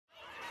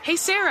Hey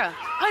Sarah,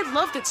 I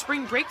love that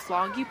spring break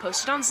vlog you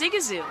posted on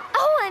Zigazoo.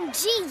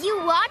 OMG,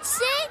 you watched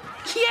it?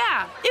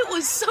 Yeah, it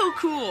was so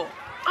cool.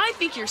 I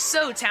think you're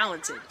so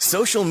talented.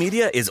 Social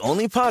media is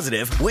only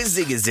positive with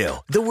Zigazoo,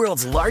 the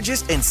world's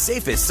largest and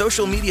safest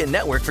social media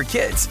network for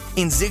kids.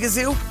 In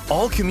Zigazoo,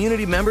 all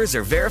community members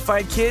are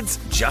verified kids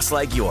just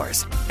like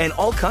yours, and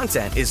all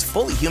content is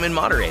fully human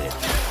moderated.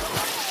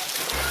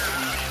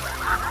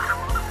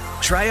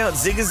 Try out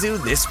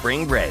Zigazoo this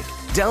spring break.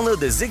 Download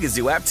the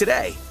Zigazoo app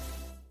today.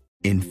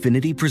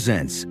 Infiniti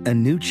presents a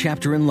new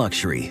chapter in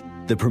luxury,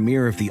 the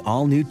premiere of the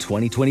all-new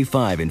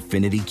 2025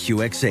 Infiniti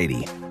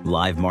QX80,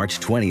 live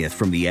March 20th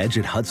from the Edge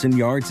at Hudson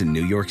Yards in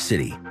New York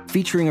City,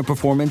 featuring a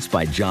performance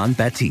by Jon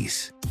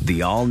Batiste.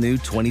 The all-new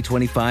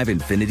 2025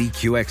 Infiniti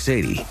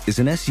QX80 is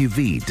an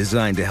SUV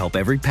designed to help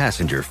every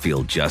passenger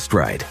feel just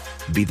right.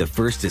 Be the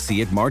first to see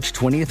it March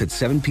 20th at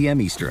 7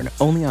 p.m. Eastern,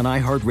 only on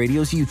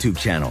iHeartRadio's YouTube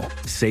channel.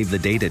 Save the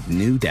date at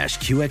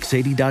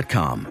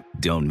new-QX80.com.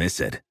 Don't miss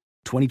it.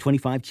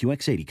 2025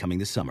 QX80 coming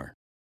this summer.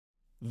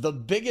 The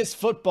biggest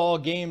football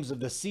games of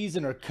the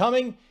season are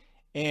coming,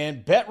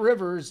 and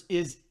BetRivers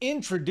is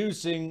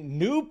introducing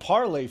new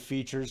parlay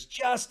features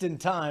just in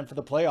time for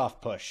the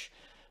playoff push.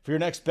 For your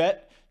next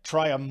bet,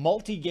 try a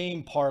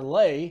multi-game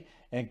parlay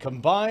and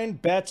combine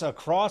bets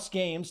across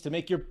games to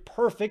make your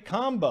perfect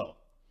combo.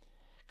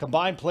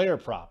 Combine player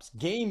props,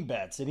 game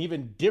bets, and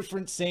even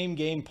different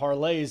same-game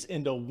parlays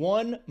into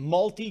one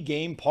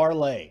multi-game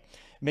parlay.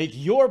 Make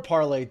your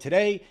parlay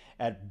today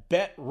at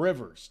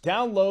BetRivers.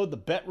 Download the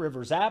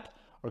BetRivers app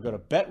or go to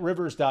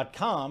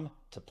BetRivers.com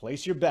to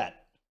place your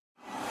bet.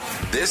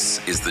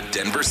 This is the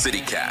Denver City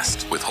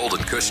Cast with Holden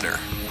Kushner,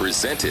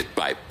 presented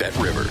by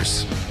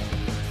BetRivers.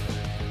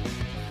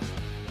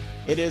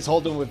 It is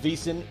Holden with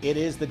VSiN. It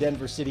is the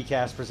Denver City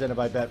Cast presented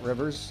by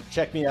BetRivers.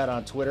 Check me out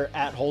on Twitter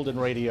at Holden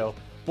Radio.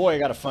 Boy, I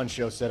got a fun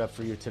show set up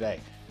for you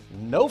today.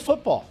 No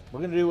football. We're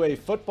going to do a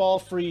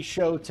football-free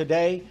show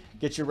today.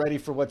 Get you ready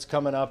for what's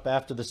coming up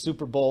after the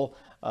Super Bowl.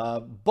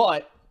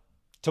 But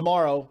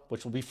tomorrow,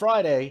 which will be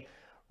Friday,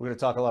 we're going to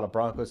talk a lot of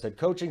Broncos head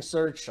coaching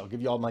search. I'll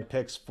give you all my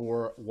picks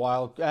for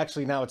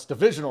actually now it's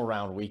divisional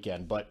round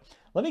weekend, but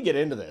let me get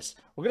into this.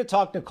 We're going to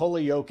talk Nikola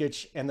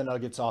Jokic and the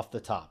Nuggets off the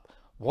top.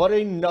 What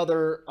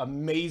another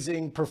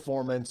amazing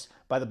performance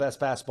by the best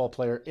basketball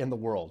player in the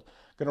world.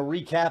 Going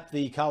to recap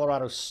the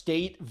Colorado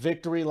State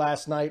victory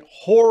last night.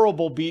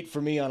 Horrible beat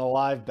for me on a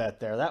live bet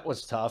there. That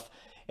was tough.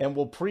 And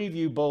we'll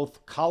preview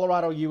both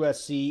Colorado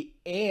USC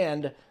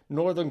and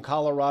Northern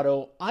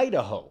Colorado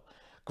Idaho.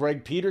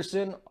 Greg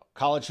Peterson,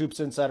 College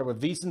Hoops Insider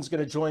with VSiN, is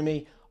going to join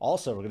me.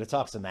 Also, we're going to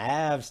talk some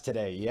Avs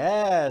today.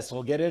 Yes,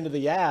 we'll get into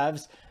the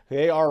Avs.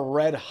 They are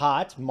red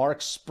hot. Mark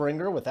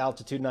Springer with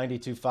Altitude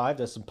 92.5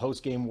 does some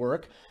post-game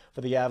work for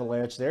the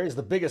Avalanche there. He's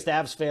the biggest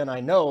Avs fan I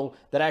know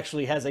that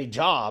actually has a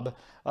job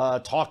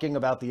talking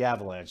about the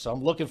Avalanche. So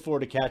I'm looking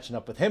forward to catching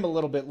up with him a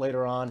little bit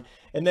later on.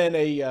 And then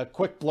a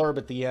quick blurb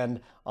at the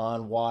end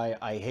on why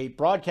I hate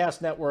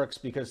broadcast networks,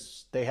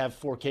 because they have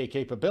 4K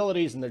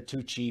capabilities and they're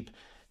too cheap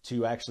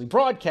to actually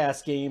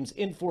broadcast games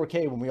in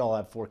 4K when we all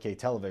have 4K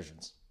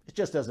televisions. It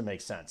just doesn't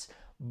make sense.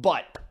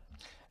 But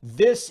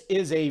this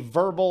is a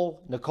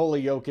verbal Nikola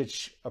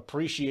Jokic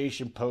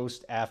appreciation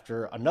post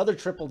after another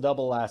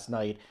triple-double last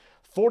night.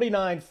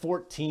 49,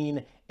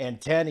 14,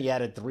 and 10. He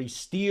added 3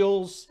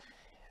 steals.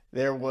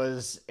 There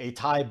was a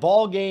tie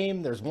ball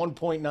game. There's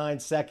 1.9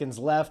 seconds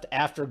left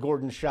after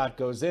Gordon's shot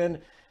goes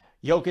in.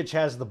 Jokic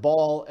has the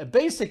ball. And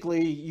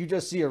basically, you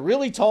just see a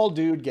really tall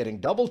dude getting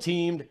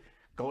double-teamed,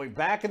 going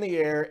back in the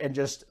air, and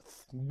just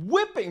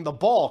whipping the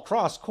ball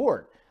cross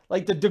court.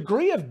 Like, the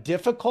degree of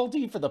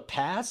difficulty for the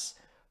pass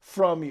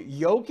from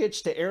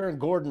Jokic to Aaron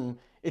Gordon,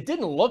 it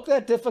didn't look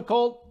that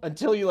difficult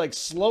until you,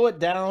 slow it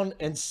down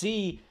and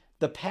see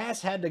the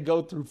pass had to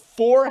go through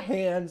 4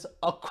 hands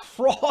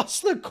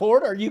across the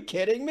court. Are you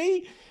kidding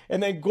me?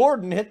 And then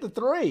Gordon hit the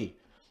 3.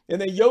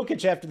 And then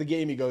Jokic, after the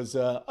game, he goes,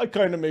 I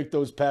kind of make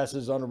those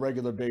passes on a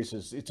regular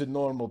basis. It's a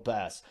normal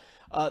pass.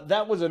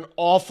 That was an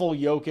awful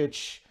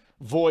Jokic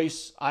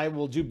voice. I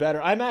will do better.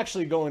 I'm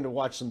actually going to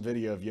watch some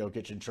video of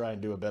Jokic and try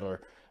and do a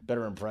better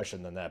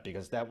impression than that,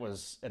 because that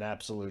was an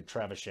absolute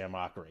Travis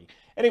mockery.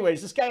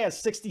 Anyways, this guy has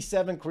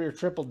 67 career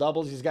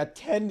triple-doubles. He's got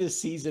 10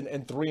 this season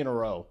and 3 in a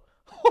row.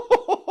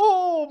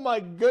 Oh, my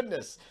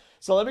goodness.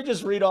 So let me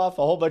just read off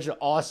a whole bunch of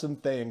awesome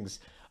things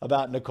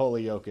about Nikola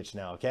Jokic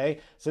now, okay?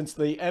 Since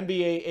the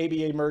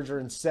NBA-ABA merger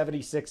in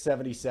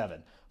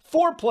 76-77,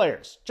 4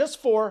 players,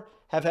 just 4,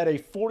 have had a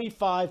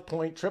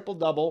 45-point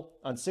triple-double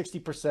on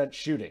 60%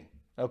 shooting,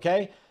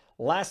 okay?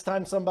 Last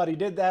time somebody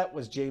did that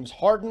was James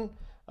Harden.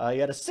 He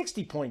had a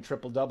 60-point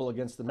triple-double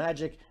against the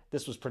Magic.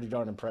 This was pretty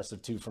darn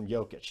impressive, too, from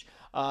Jokic.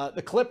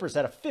 The Clippers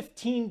had a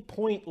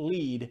 15-point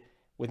lead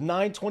with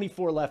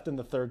 9:24 left in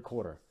the third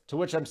quarter, to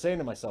which I'm saying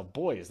to myself,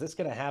 boy, is this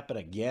going to happen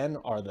again?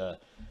 Are the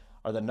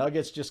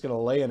Nuggets just going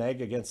to lay an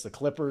egg against the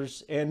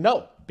Clippers? And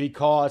no,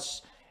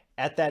 because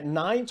at that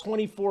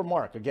 9:24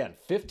 mark, again,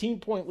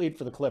 15-point lead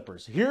for the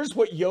Clippers, here's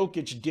what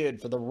Jokic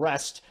did for the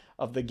rest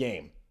of the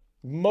game.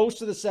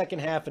 Most of the second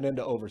half and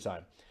into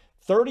overtime.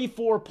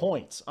 34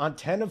 points on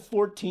 10 of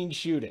 14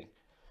 shooting,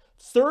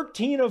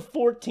 13 of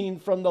 14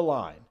 from the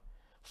line.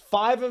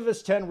 5 of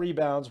his 10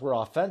 rebounds were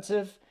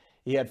offensive.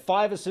 He had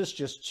 5 assists,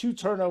 just 2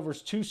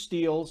 turnovers, 2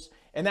 steals,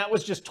 and that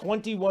was just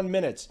 21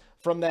 minutes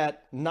from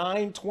that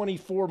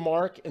 9:24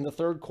 mark in the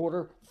third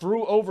quarter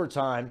through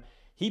overtime.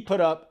 He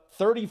put up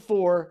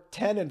 34,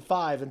 10, and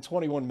 5 in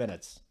 21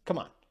 minutes. Come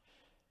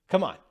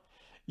on.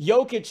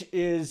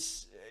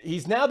 Jokic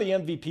he's now the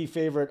MVP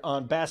favorite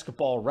on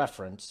Basketball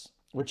Reference,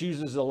 which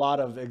uses a lot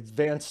of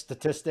advanced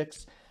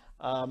statistics.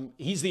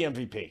 He's the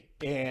MVP.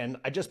 And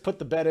I just put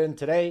the bet in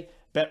today.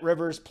 Bet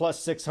Rivers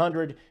plus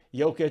 600,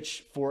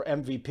 Jokic for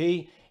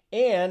MVP.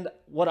 And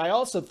what I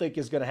also think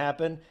is going to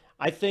happen,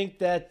 I think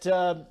that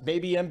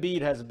maybe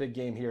Embiid has a big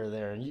game here or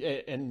there.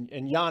 And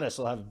Giannis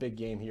will have a big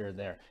game here and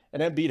there.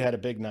 And Embiid had a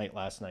big night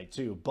last night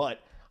too. But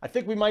I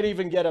think we might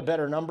even get a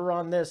better number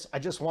on this. I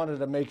just wanted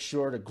to make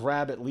sure to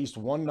grab at least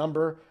one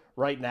number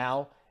right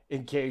now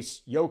in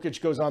case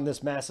Jokic goes on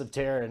this massive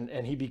tear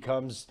and he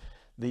becomes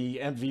the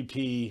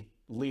MVP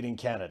leading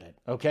candidate.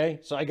 Okay,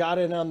 so I got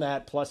in on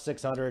that plus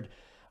 600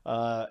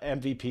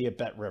 MVP at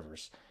Bet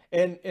Rivers.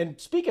 And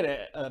speaking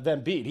of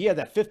Embiid, he had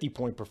that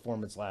 50-point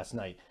performance last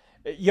night.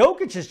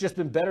 Jokic has just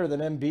been better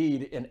than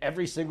Embiid in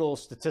every single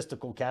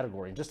statistical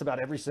category, in just about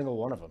every single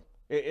one of them.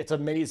 It's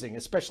amazing,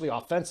 especially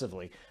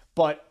offensively.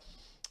 But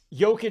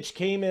Jokic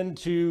came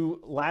into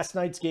last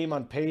night's game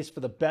on pace for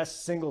the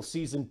best single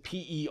season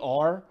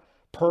PER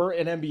per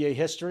in NBA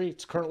history.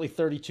 It's currently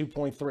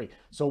 32.3.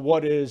 So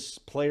what is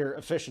player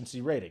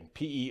efficiency rating?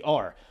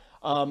 PER.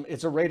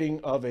 It's a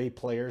rating of a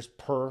player's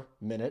per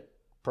minute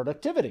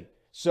productivity.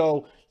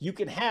 So you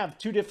can have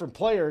 2 different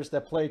players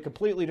that play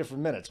completely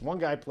different minutes. One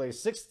guy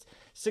plays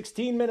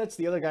 16 minutes,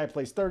 the other guy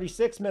plays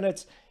 36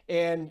 minutes,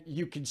 and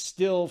you can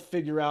still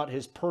figure out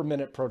his per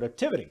minute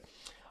productivity.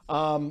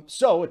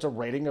 So it's a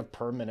rating of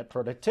per minute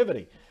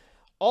productivity.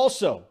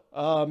 Also,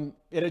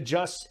 it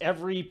adjusts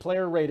every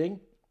player rating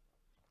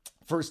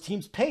for his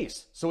team's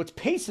pace. So it's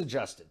pace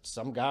adjusted.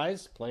 Some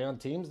guys play on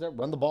teams that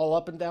run the ball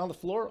up and down the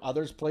floor.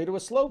 Others play to a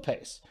slow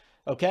pace.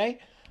 Okay.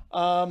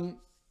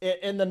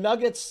 And the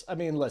Nuggets, I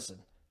mean, listen,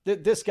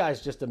 this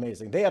guy's just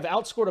amazing. They have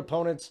outscored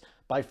opponents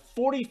by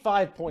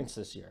 45 points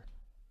this year.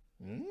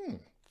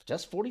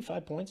 Just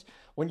 45 points.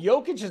 When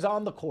Jokic is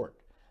on the court,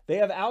 they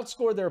have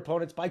outscored their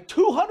opponents by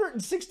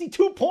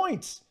 262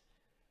 points.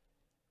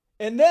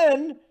 And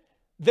then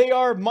they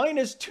are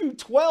minus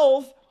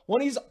 212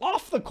 when he's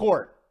off the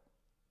court.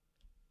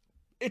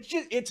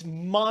 It's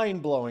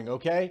mind-blowing,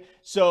 okay?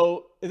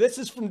 So this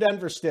is from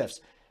Denver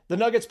Stiffs. The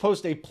Nuggets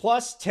post a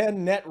plus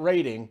 10 net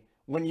rating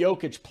when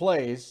Jokic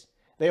plays.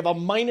 They have a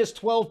minus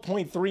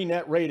 12.3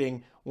 net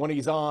rating when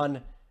he's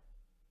on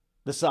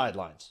the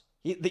sidelines.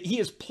 He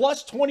is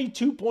plus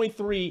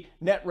 22.3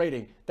 net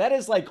rating. That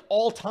is like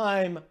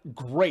all-time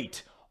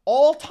great.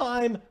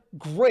 All-time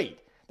great.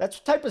 That's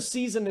the type of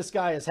season this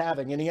guy is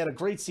having, and he had a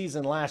great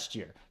season last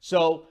year.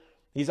 So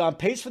he's on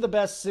pace for the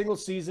best single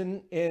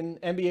season in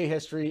NBA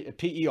history at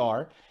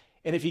PER.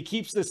 And if he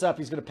keeps this up,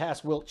 he's going to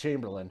pass Wilt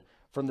Chamberlain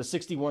from the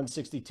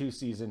 61-62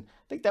 season.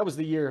 I think that was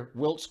the year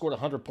Wilt scored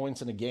 100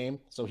 points in a game.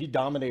 So he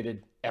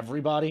dominated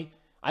everybody.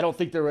 I don't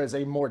think there was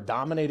a more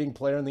dominating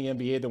player in the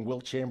NBA than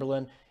Wilt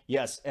Chamberlain.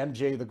 Yes,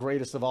 MJ, the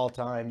greatest of all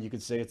time. You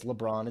could say it's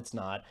LeBron. It's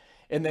not.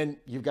 And then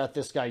you've got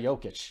this guy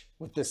Jokic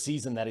with this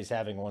season that he's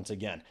having once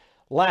again.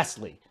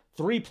 Lastly,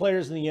 3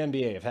 players in the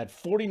NBA have had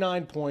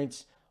 49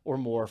 points or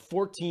more,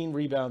 14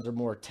 rebounds or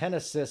more, 10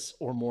 assists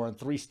or more, and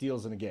 3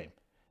 steals in a game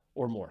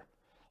or more.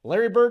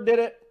 Larry Bird did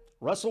it.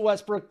 Russell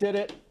Westbrook did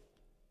it.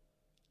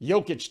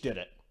 Jokic did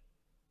it.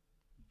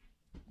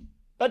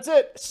 That's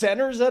it.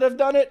 Centers that have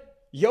done it,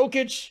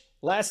 Jokic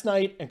last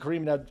night and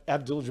Kareem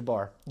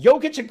Abdul-Jabbar.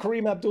 Jokic and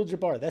Kareem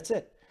Abdul-Jabbar. That's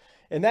it.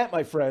 And that,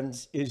 my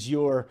friends, is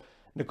your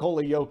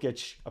Nikola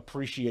Jokic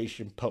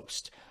appreciation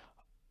post.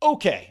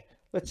 Okay,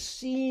 let's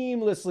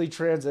seamlessly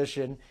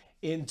transition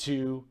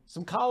into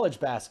some college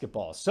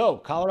basketball. So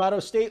Colorado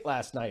State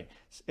last night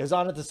is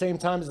on at the same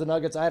time as the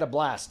Nuggets. I had a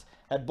blast.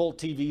 Had both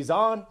TVs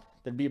on.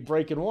 There'd be a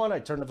break in one.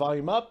 I'd turn the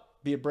volume up.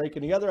 Be a break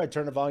in the other. I'd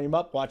turn the volume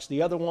up, watch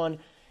the other one.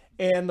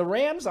 And the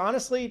Rams,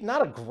 honestly,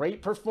 not a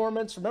great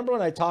performance. Remember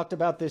when I talked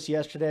about this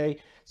yesterday?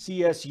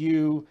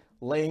 CSU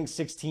laying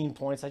 16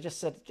 points. I just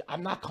said,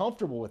 I'm not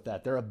comfortable with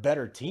that. They're a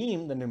better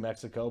team than New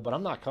Mexico, but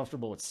I'm not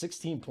comfortable with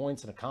 16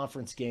 points in a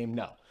conference game.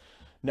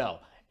 No.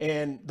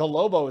 And the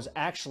Lobos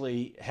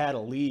actually had a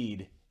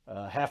lead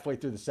halfway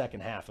through the second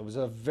half. It was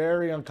a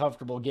very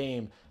uncomfortable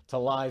game to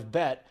live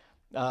bet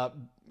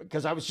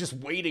because I was just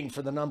waiting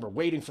for the number. I'm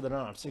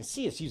saying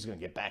CSU's going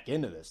to get back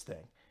into this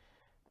thing.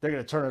 They're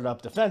going to turn it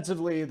up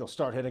defensively. They'll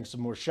start hitting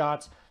some more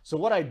shots. So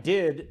what I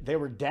did, they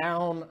were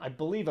down, I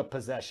believe, a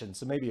possession,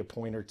 so maybe a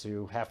point or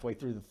two halfway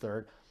through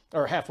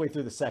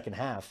the second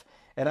half.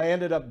 And I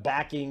ended up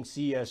backing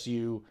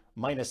CSU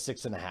minus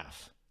 6.5.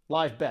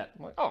 Live bet.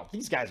 I'm like, oh,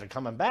 these guys are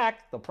coming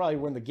back. They'll probably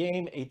win the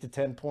game, 8 to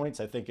 10 points.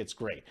 I think it's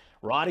great.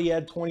 Roddy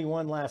had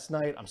 21 last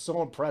night. I'm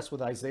so impressed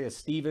with Isaiah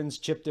Stevens.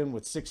 Chipped in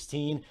with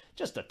 16.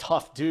 Just a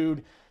tough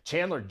dude.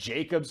 Chandler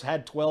Jacobs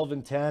had 12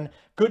 and 10.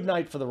 Good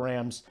night for the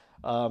Rams.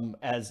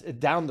 as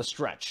down the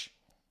stretch.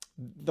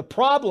 The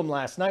problem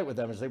last night with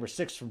them is they were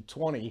 6 from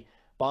 20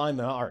 behind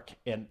the arc,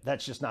 and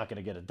that's just not going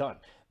to get it done.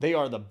 They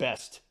are the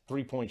best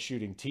three-point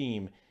shooting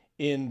team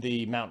in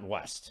the Mountain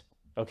West,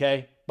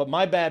 okay? But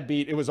my bad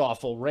beat, it was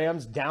awful.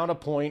 Rams down a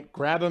point,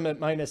 grab them at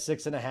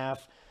 -6.5.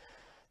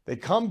 They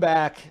come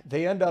back.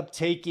 They end up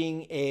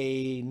taking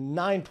a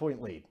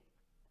 9-point lead.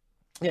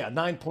 Yeah,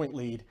 9-point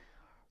lead.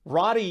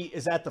 Roddy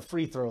is at the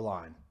free throw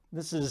line.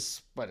 This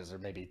is,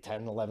 maybe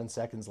 10, 11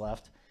 seconds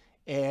left.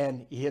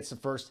 And he hits the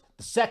first.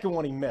 The second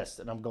one he missed.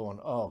 And I'm going,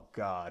 oh,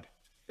 God.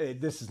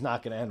 This is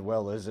not going to end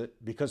well, is it?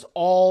 Because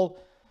all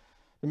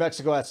New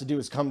Mexico has to do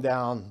is come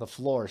down the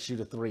floor, shoot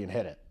a three, and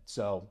hit it.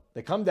 So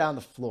they come down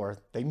the floor.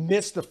 They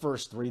miss the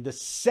first three. The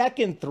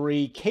second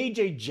three,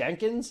 KJ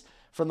Jenkins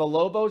from the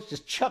Lobos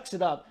just chucks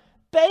it up,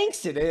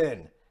 banks it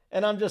in.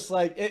 And I'm just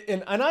like,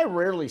 and I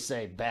rarely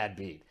say bad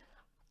beat.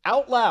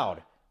 Out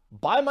loud,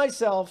 by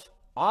myself,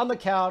 on the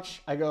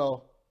couch, I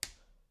go,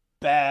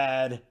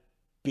 bad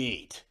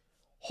beat.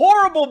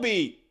 Horrible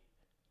beat.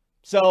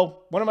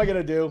 So what am I going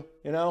to do?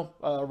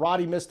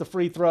 Roddy missed the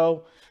free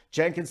throw.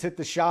 Jenkins hit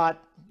the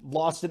shot,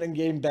 lost it in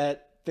game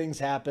bet. Things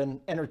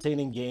happen.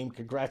 Entertaining game.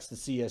 Congrats to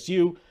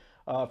CSU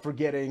for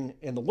getting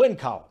in the win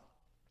column.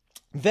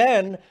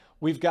 Then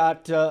we've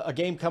got a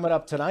game coming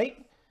up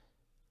tonight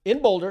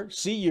in Boulder.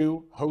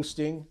 CU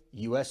hosting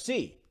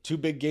USC. Two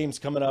big games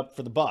coming up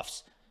for the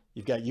Buffs.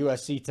 You've got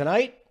USC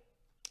tonight,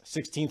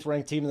 16th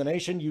ranked team in the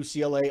nation.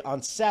 UCLA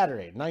on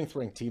Saturday, 9th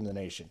ranked team in the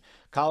nation.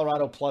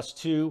 Colorado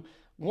 +2.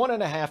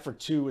 1.5 or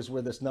 2 is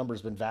where this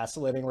number's been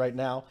vacillating right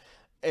now.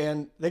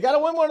 And they got to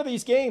win one of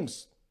these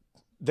games.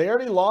 They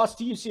already lost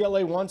to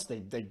UCLA once.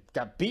 They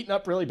got beaten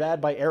up really bad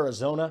by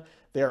Arizona.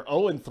 They're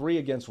 0-3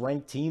 against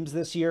ranked teams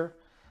this year.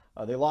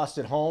 They lost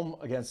at home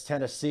against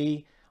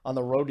Tennessee, on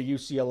the road to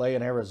UCLA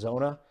and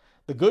Arizona.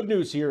 The good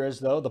news here is,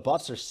 though, the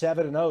Buffs are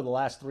 7-0 the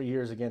last 3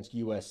 years against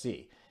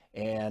USC.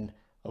 And,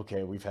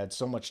 okay, we've had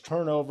so much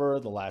turnover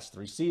the last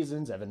 3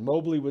 seasons. Evan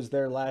Mobley was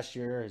there last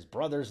year. His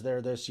brother's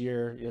there this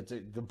year.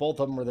 Both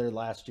of them were there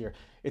last year.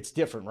 It's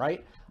different,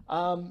 right?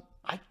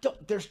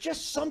 There's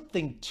just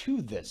something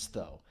to this,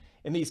 though.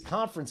 In these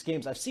conference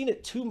games, I've seen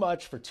it too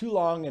much for too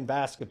long in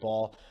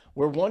basketball,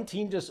 where one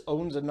team just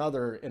owns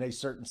another in a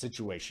certain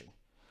situation.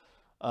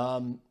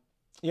 The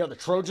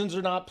Trojans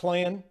are not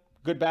playing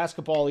good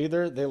basketball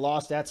either. They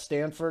lost at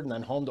Stanford and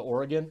then home to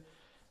Oregon.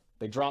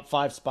 They dropped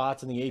 5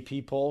 spots in the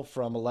AP poll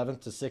from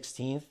 11th to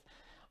 16th.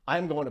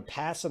 I'm going to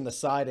pass on the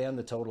side and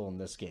the total in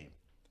this game.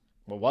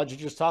 Well, why'd you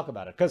just talk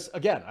about it? Because,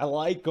 again, I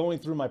like going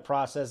through my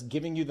process,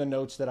 giving you the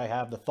notes that I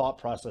have, the thought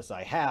process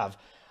I have.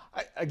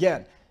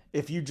 Again,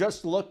 if you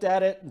just looked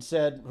at it and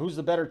said, who's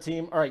the better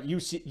team? All right,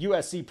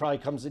 USC probably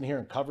comes in here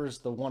and covers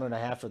the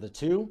 1.5 or the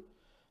 2.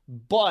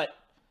 But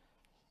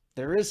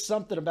there is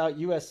something about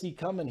USC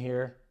coming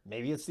here.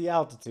 Maybe it's the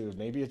altitude.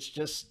 Maybe it's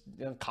just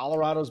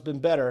Colorado's been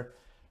better.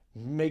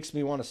 Makes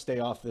me want to stay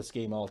off this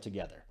game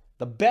altogether.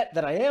 The bet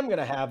that I am going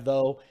to have,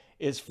 though,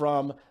 is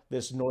from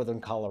this Northern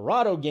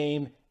Colorado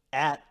game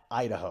at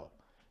Idaho.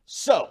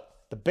 So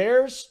the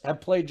Bears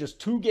have played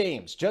just 2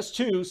 games, just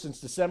 2 since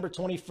December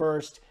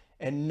 21st,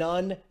 and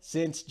none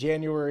since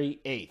January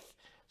 8th.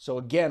 So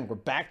again, we're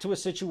back to a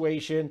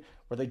situation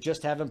where they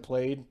just haven't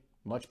played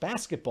much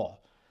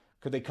basketball.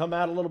 Could they come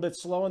out a little bit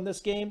slow in this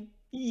game?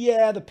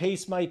 Yeah, the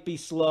pace might be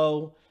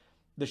slow.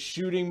 The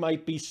shooting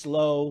might be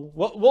slow.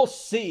 We'll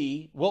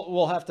see.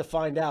 We'll have to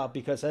find out,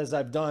 because as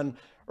I've done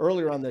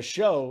earlier on this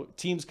show,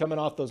 teams coming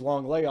off those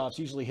long layoffs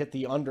usually hit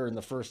the under in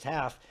the first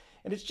half.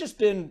 And it's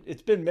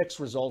been mixed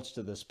results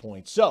to this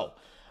point. So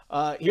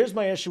here's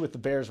my issue with the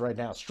Bears right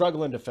now.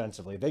 Struggling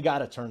defensively. They got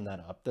to turn that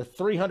up. They're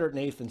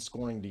 308th in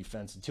scoring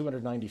defense and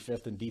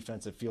 295th in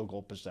defensive field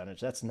goal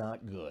percentage. That's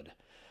not good.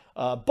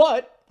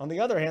 But on the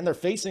other hand, they're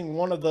facing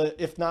one of the,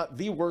 if not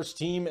the worst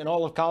team in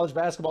all of college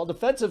basketball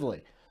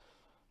defensively.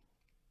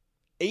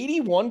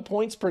 81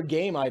 points per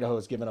game Idaho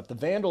has given up. The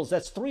Vandals,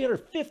 that's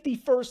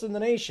 351st in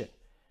the nation.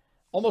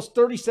 Almost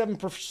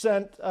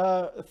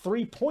 37%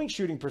 three-point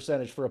shooting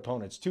percentage for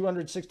opponents.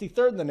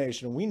 263rd in the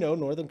nation. And we know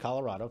Northern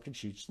Colorado can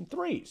shoot some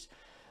threes.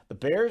 The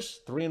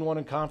Bears, 3-1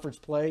 in conference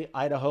play.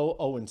 Idaho,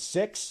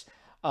 0-6.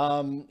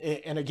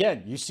 And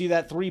again, you see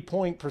that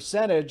three-point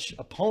percentage,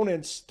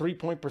 opponents'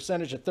 three-point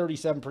percentage at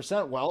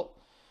 37%. Well,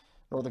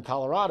 Northern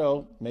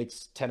Colorado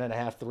makes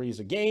 10.5 threes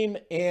a game,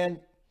 and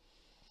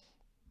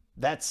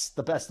that's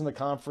the best in the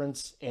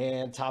conference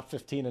and top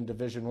 15 in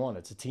Division I.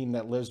 It's a team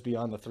that lives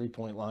beyond the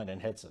three-point line and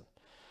hits it.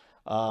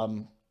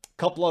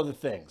 Couple other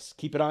things.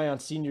 Keep an eye on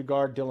senior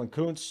guard Dylan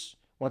Kuntz.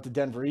 Went to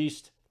Denver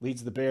East,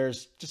 leads the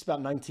Bears just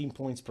about 19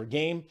 points per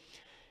game.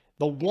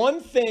 The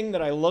one thing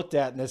that I looked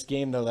at in this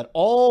game, though, that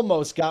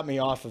almost got me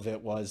off of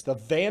it was the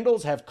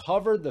Vandals have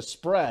covered the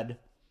spread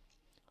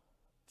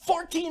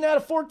 14 out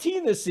of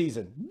 14 this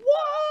season.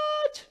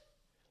 What?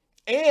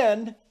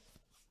 And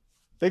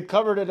they've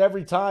covered it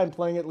every time,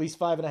 playing at least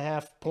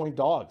 5.5-point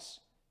dogs.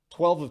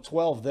 12 of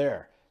 12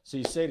 there. So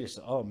you say to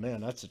yourself, oh,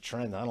 man, that's a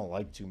trend I don't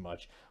like too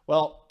much.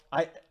 Well,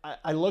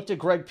 I looked at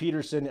Greg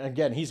Peterson.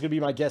 Again, he's going to be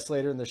my guest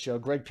later in the show.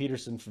 Greg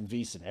Peterson from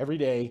VSiN. Every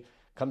day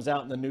comes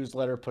out in the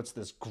newsletter, puts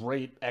this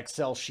great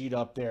Excel sheet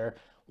up there,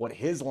 what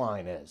his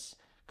line is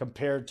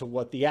compared to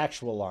what the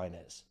actual line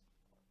is.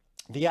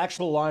 The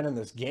actual line in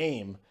this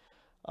game,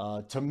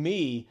 to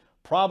me,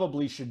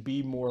 probably should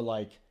be more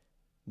like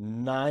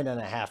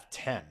 9.5,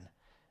 10.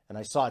 And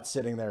I saw it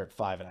sitting there at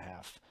 5.5.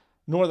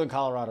 Northern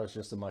Colorado is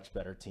just a much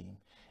better team.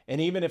 And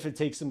even if it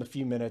takes them a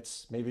few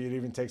minutes, maybe it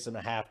even takes them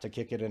a half to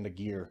kick it into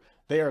gear,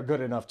 they are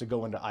good enough to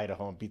go into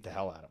Idaho and beat the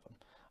hell out of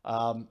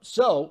them.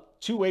 So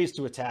 2 ways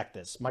to attack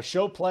this. My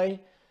show play,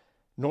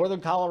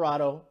 Northern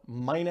Colorado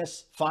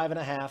minus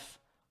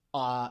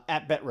 5.5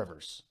 at Bet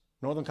Rivers.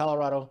 Northern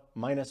Colorado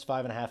minus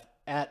 5.5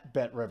 at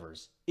Bet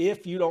Rivers.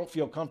 If you don't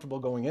feel comfortable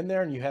going in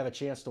there and you have a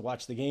chance to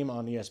watch the game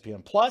on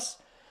ESPN Plus,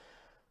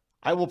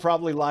 I will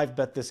probably live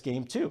bet this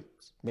game too.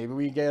 Maybe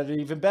we get an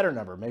even better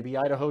number. Maybe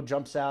Idaho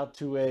jumps out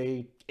to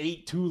a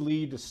 8-2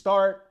 lead to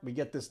start. We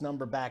get this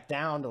number back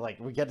down to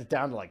we get it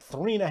down to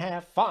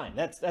 3.5. Fine.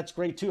 That's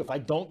great too. If I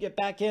don't get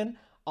back in,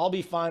 I'll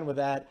be fine with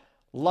that.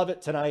 Love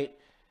it tonight.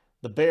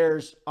 The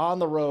Bears on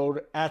the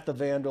road at the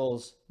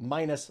Vandals,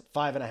 minus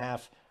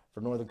 5.5 for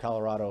Northern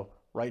Colorado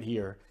right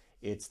here.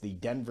 It's the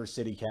Denver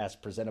City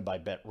Cast presented by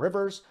Bet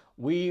Rivers.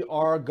 We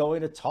are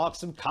going to talk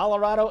some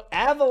Colorado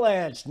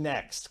Avalanche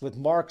next with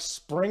Mark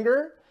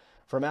Springer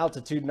from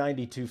Altitude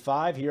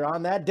 92.5 here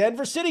on that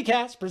Denver City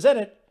Cast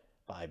presented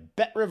by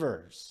Bet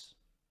Rivers.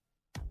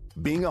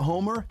 Being a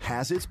homer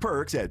has its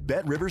perks at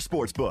Bet Rivers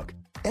Sportsbook.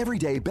 Every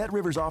day, Bet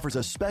Rivers offers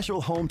a special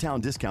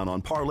hometown discount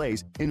on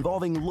parlays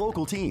involving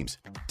local teams.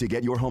 To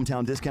get your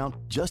hometown discount,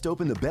 just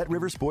open the Bet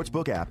Rivers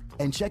Sportsbook app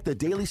and check the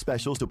daily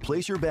specials to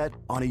place your bet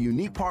on a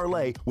unique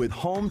parlay with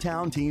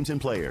hometown teams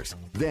and players.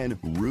 Then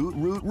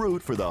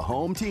root for the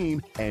home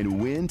team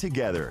and win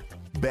together.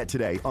 Bet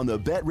today on the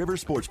Bet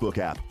Rivers Sportsbook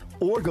app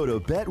or go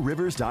to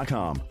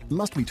betrivers.com.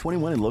 Must be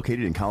 21 and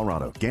located in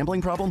Colorado.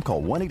 Gambling problem?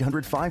 Call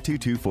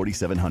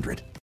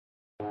 1-800-522-4700.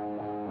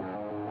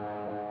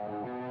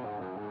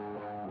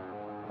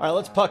 All right,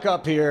 let's puck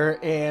up here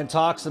and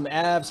talk some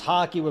Avs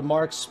hockey with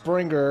Mark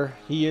Springer.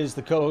 He is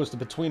the co-host of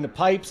Between the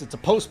Pipes. It's a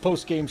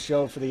post-game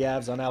show for the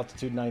Avs on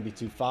Altitude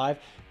 92.5,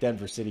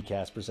 Denver City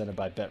Cast presented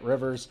by Bet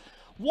Rivers.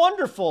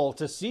 Wonderful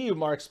to see you,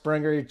 Mark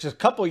Springer. Just a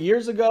couple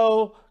years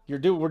ago,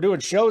 we're doing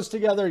shows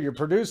together. You're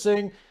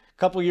producing. A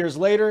couple years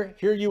later,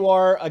 here you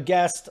are, a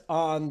guest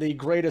on the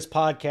greatest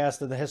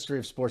podcast in the history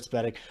of sports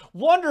betting.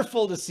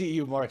 Wonderful to see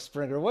you, Mark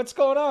Springer. What's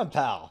going on,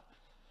 pal?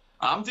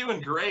 I'm doing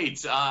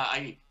great.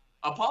 I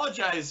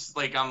apologize,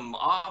 I'm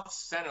off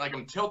center,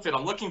 I'm tilted.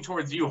 I'm looking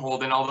towards you,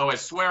 Holden, although I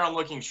swear I'm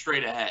looking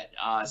straight ahead.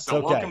 So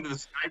okay. Welcome to the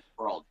Skype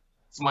world.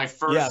 It's my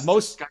first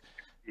Skype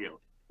interview.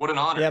 What an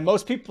honor. Yeah,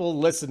 most people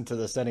listen to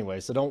this anyway,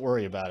 so don't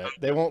worry about it.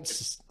 They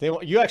won't.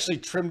 You actually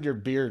trimmed your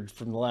beard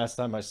from the last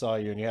time I saw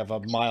you, and you have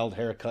a mild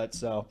haircut,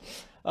 so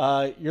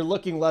you're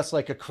looking less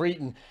like a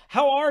cretin.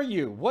 How are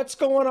you? What's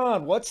going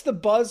on? What's the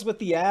buzz with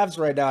the Avs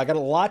right now? I got a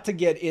lot to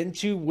get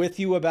into with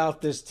you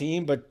about this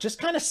team, but just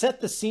kind of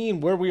set the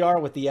scene where we are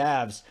with the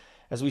Avs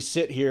as we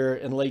sit here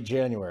in late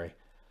January.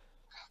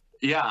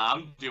 Yeah,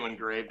 I'm doing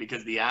great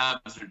because the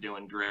Avs are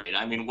doing great.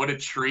 I mean, what a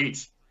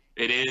treat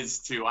it is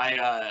to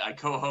I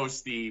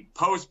co-host the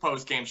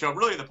post-game show,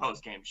 really the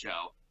post-game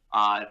show,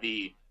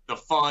 the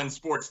fun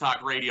sports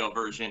talk radio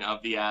version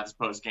of the Avs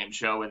post-game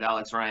show with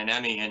Alex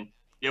Ryan-Emmy. And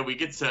yeah, we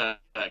get to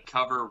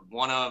cover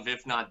one of,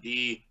 if not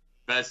the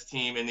best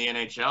team in the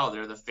NHL.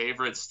 They're the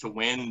favorites to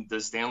win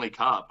the Stanley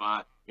Cup.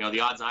 The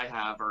odds I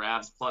have are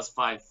Avs plus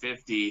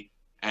 550,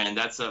 and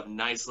that's a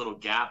nice little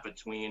gap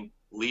between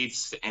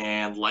Leafs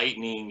and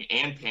Lightning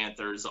and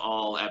Panthers,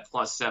 all at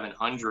plus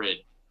 700.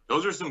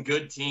 Those are some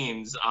good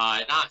teams.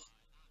 Not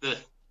the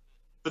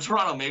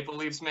Toronto Maple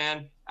Leafs,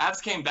 man.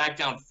 Avs came back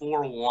down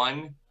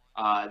 4-1.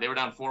 They were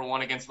down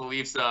 4-1 against the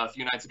Leafs a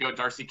few nights ago.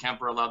 Darcy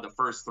Kemper allowed the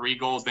first 3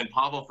 goals. Then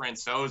Pavel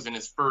Francouz in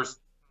his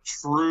first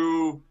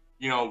true,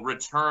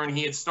 return.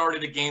 He had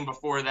started a game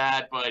before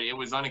that, but it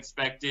was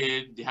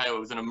unexpected. It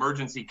was an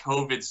emergency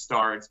COVID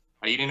start.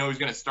 He didn't know he was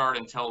going to start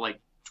until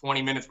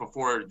 20 minutes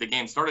before the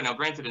game started. Now,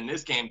 granted, in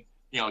this game,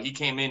 he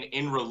came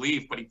in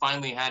relief, but he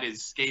finally had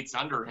his skates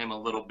under him a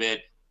little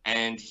bit,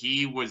 and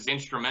he was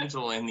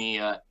instrumental in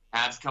the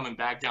Avs coming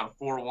back down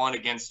 4-1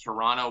 against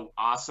Toronto.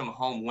 Awesome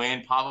home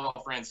win. Pavel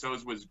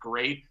Francouz was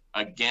great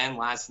again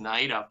last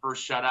night.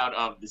 First shutout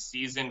of the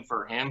season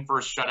for him.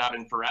 First shutout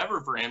in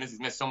forever for him, as he's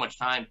missed so much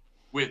time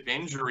with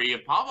injury.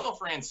 If Pavel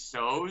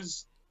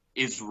Francouz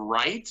is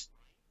right,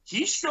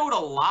 he showed a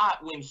lot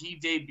when he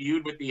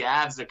debuted with the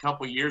Avs a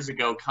couple years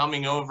ago,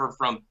 coming over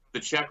from the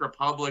Czech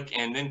Republic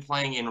and then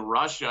playing in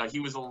Russia. He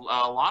was a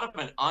lot of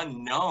an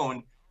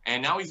unknown.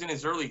 And now he's in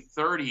his early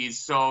 30s,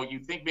 so you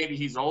think maybe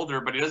he's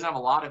older, but he doesn't have a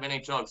lot of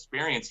NHL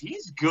experience.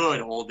 He's good,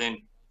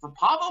 Holden. For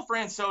Pavel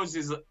Francouz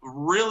is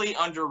really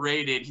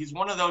underrated. He's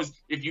one of those,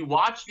 if you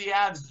watch the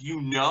Avs,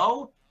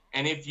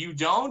 and if you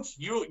don't,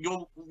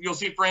 you'll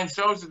see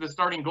Francouz as the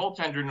starting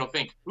goaltender, and you'll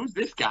think, who's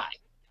this guy?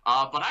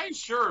 But I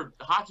assure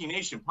Hockey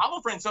Nation,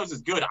 Pavel Francouz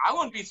is good. I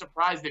wouldn't be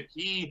surprised if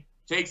he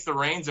takes the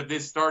reins of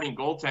this starting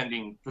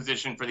goaltending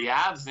position for the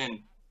Avs,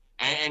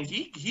 and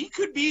he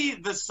could be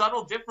the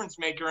subtle difference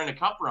maker in a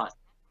cup run.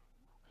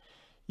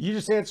 You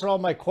just answered all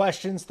my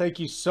questions. Thank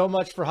you so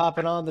much for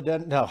hopping on the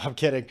No, I'm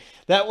kidding.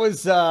 That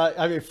was,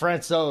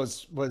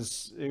 Francouz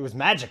was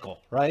magical,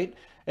 right?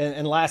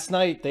 And last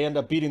night they end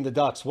up beating the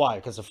Ducks. Why?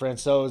 Because of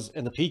Francouz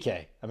and the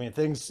PK. I mean,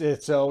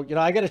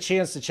 I got a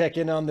chance to check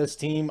in on this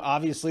team.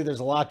 Obviously, there's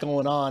a lot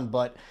going on,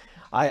 but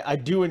I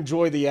do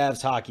enjoy the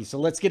Avs hockey. So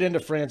let's get into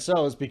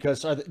Francouz,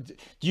 because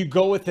do you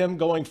go with him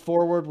going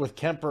forward with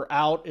Kemper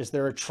out? Is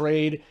there a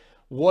trade?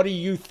 What do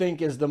you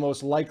think is the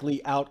most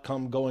likely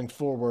outcome going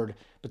forward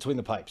between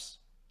the pipes,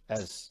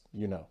 as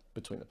you know,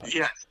 between the pipes?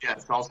 Yes,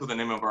 it's also the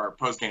name of our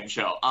postgame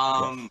show.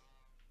 Yes.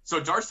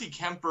 So Darcy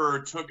Kemper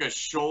took a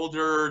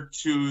shoulder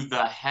to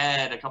the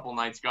head a couple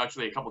nights ago,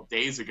 actually a couple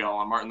days ago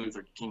on Martin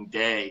Luther King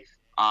Day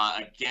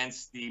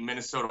against the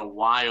Minnesota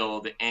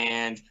Wild,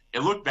 and it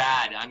looked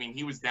bad. I mean,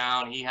 he was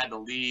down, he had to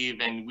leave,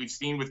 and we've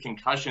seen with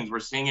concussions, we're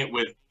seeing it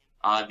with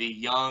the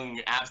young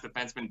Avs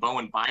defenseman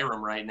Bowen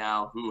Byram right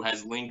now, who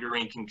has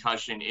lingering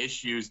concussion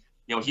issues.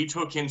 You know, he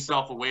took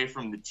himself away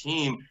from the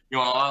team, you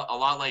know, a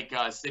lot like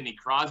Sidney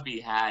Crosby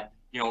had,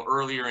 you know,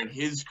 earlier in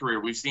his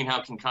career. We've seen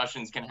how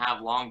concussions can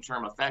have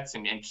long-term effects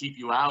and keep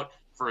you out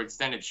for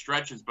extended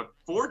stretches. But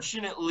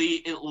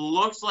fortunately, it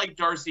looks like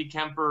Darcy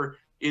Kemper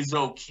is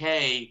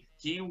okay.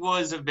 He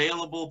was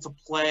available to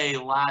play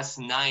last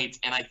night,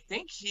 and I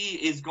think he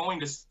is going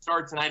to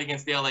start tonight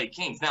against the LA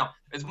Kings. Now,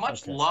 as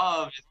much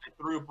love as I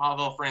threw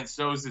Pavel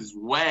Francouz's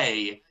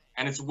way,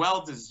 and it's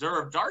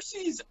well-deserved,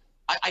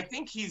 I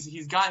think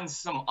he's gotten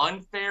some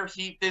unfair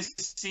heat this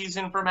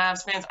season from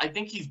Avs fans. I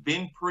think he's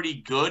been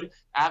pretty good.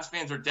 Avs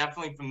fans are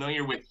definitely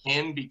familiar with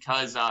him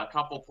because a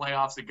couple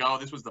playoffs ago,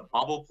 this was the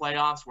bubble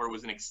playoffs where it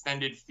was an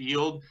extended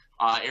field.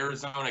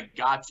 Arizona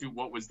got to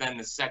what was then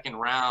the second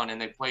round, and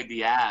they played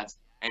the Avs.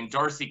 And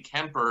Darcy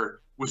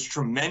Kemper was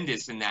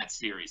tremendous in that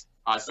series.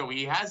 So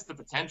he has the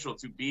potential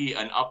to be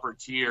an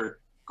upper-tier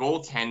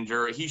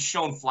goaltender. He's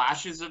shown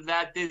flashes of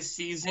that this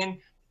season.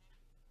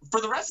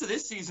 For the rest of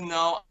this season,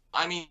 though,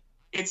 I mean,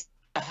 it's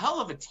a hell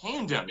of a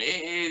tandem.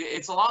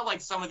 It's a lot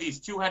like some of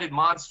these two-headed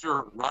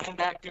monster running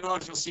back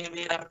duos you'll see in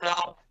the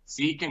NFL.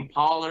 Zeke and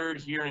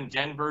Pollard here in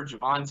Denver,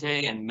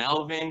 Javonte and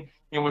Melvin.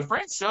 You know, with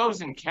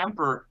Francouz and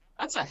Kemper,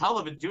 that's a hell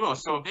of a duo.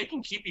 So if they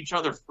can keep each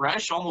other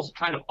fresh, almost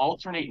kind of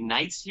alternate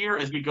nights here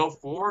as we go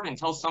forward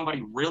until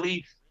somebody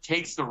really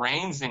takes the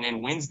reins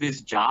and wins this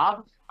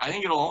job, I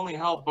think it'll only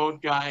help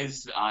both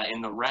guys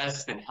in the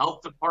rest and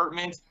health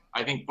department.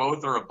 I think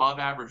both are above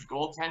average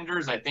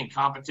goaltenders. I think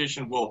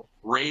competition will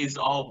raise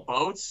all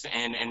boats,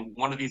 and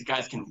one of these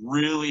guys can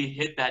really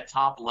hit that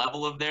top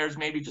level of theirs,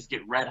 maybe just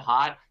get red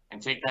hot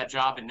and take that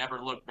job and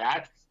never look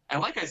back. And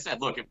like I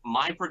said, look, if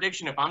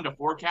I'm to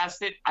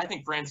forecast it, I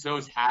think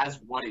Francouz has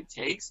what it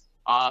takes.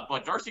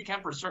 But Darcy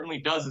Kemper certainly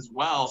does as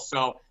well.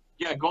 So,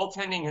 yeah,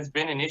 goaltending has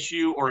been an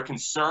issue or a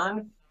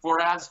concern for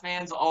Avs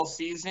fans all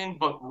season.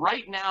 But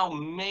right now,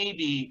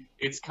 maybe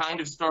it's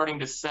kind of starting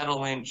to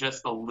settle in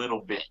just a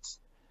little bit.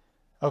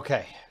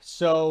 Okay,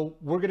 so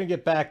we're going to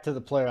get back to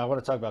the player. I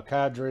want to talk about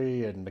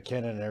Kadri and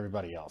McKinnon and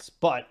everybody else.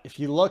 But if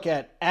you look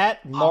at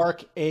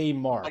Mark A.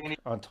 Mark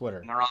on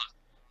Twitter. They're awesome.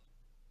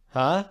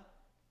 Huh?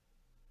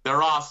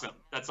 They're awesome.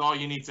 That's all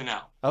you need to know.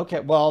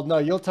 Okay, well, no,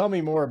 you'll tell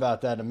me more about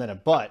that in a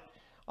minute. But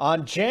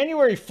on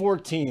January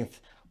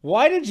 14th,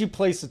 why did you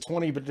place a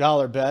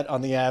 $20 bet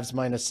on the Avs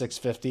minus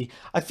 650?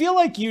 I feel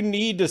like you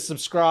need to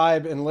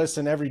subscribe and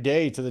listen every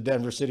day to the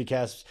Denver City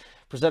Cast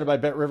presented by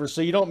Bet Rivers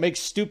so you don't make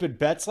stupid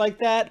bets like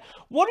that.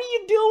 What are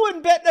you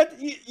doing?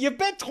 You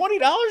bet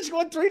 $20, you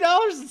won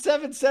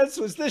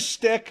 $3.07. Was this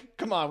shtick?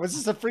 Come on, was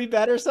this a free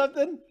bet or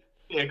something?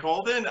 Yeah,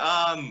 Colden.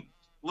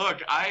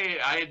 Look, I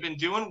had been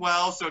doing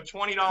well, so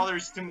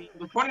 $20 to me.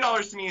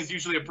 $20 to me is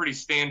usually a pretty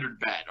standard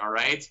bet. All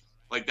right,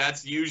 like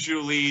that's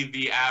usually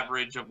the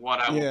average of what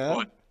I would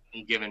put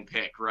in a given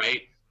pick,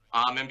 right?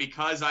 And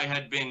because I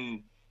had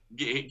been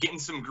getting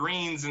some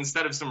greens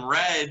instead of some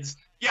reds,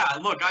 yeah.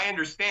 Look, I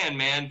understand,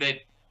 man,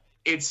 that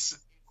it's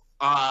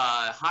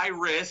high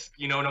risk.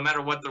 You know, no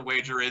matter what the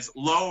wager is,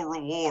 low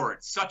reward.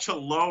 Such a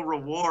low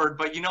reward,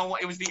 but you know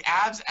what? It was the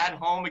Avs at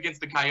home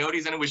against the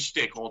Coyotes, and it was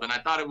shtick, Holden. I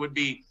thought it would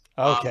be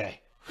okay.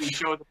 We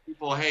show the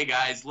people, hey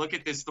guys, look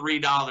at this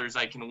 $3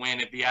 I can win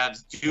if the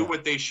Avs do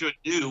what they should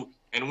do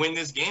and win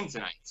this game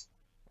tonight.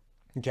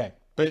 Okay,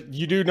 but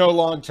you do know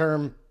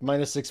long-term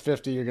minus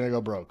 650, you're going to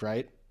go broke,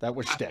 right? That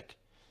was shtick.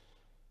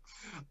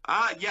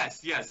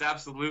 Yes,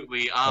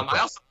 absolutely. Okay. I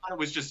also thought it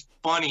was just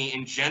funny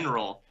in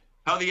general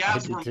how the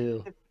Avs were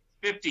too.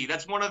 50.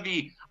 That's one of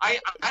the I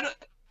don't.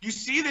 You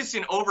see this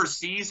in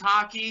overseas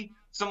hockey,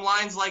 some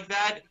lines like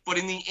that, but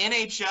in the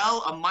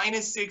NHL, a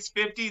minus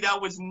 650,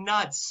 that was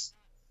nuts.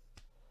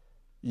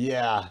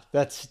 Yeah,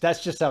 that's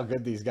just how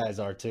good these guys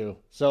are too.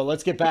 So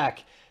let's get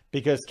back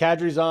because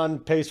Kadri's on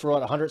pace for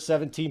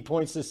 117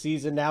 points this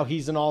season. Now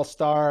he's an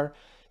all-star.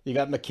 You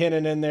got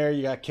McKinnon in there.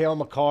 You got Cale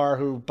Makar,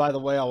 who, by the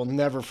way, I will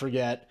never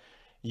forget.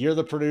 You're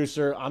the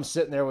producer. I'm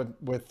sitting there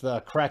with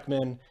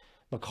Kreckman.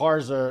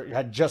 McCarzer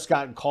had just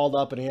gotten called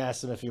up, and he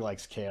asked him if he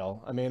likes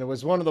kale. I mean, it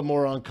was one of the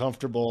more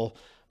uncomfortable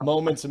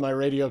moments in my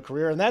radio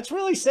career, and that's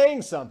really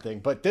saying something.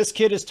 But this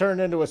kid has turned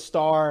into a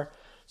star.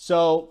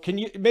 So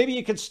maybe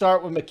you could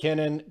start with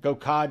McKinnon, go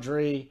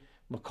Kadri,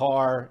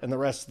 McCarr, and the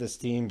rest of this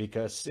team,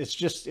 because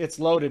it's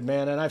loaded,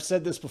 man. And I've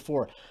said this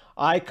before.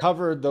 I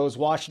covered those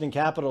Washington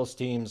Capitals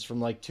teams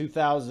from like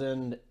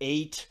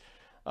 2008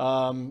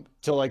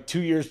 till like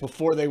 2 years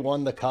before they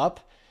won the Cup.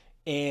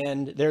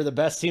 And they're the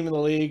best team in the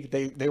league.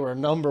 They were a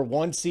number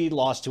 1 seed,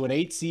 lost to an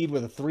 8 seed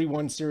with a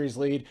 3-1 series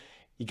lead.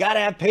 You got to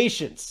have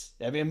patience.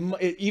 I mean,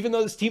 even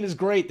though this team is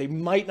great, they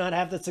might not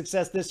have the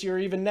success this year or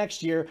even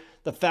next year.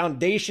 The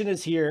foundation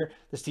is here.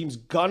 This team's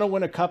going to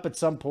win a cup at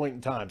some point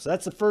in time. So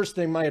that's the first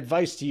thing, my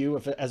advice to you,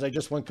 as I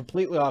just went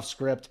completely off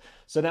script.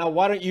 So now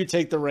why don't you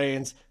take the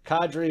reins?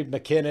 Kadri,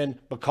 McKinnon,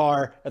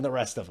 Makar, and the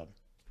rest of them.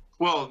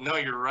 Well, no,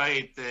 you're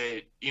right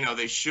that,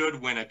 they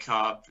should win a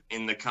cup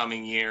in the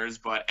coming years,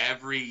 but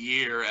every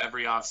year,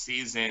 every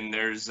offseason,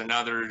 there's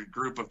another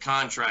group of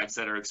contracts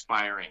that are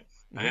expiring.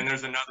 And then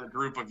there's another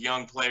group of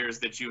young players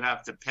that you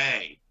have to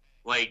pay.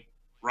 Like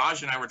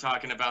Raj and I were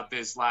talking about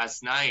this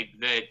last night,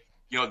 that,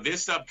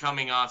 this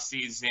upcoming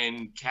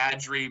offseason,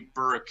 Kadri,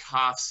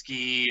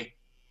 Burakovsky,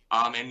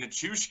 and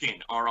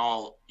Nichushkin are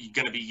all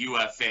going to be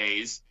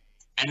UFAs.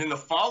 And then the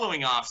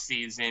following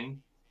offseason,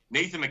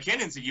 Nathan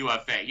McKinnon's a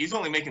UFA. He's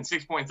only making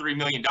 $6.3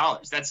 million.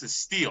 That's a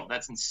steal.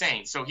 That's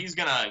insane. So he's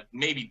going to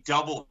maybe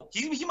double.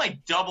 He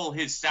might double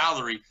his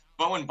salary.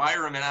 Bowen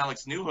Byram and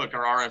Alex Newhook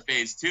are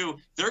RFAs too.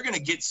 They're going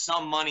to get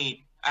some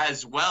money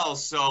as well.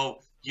 So,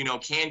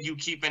 can you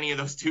keep any of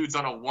those dudes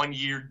on a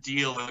 1-year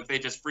deal if they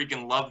just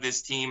freaking love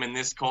this team and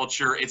this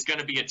culture? It's going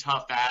to be a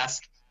tough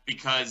ask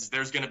because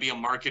there's going to be a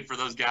market for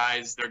those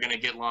guys. They're going to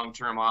get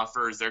long-term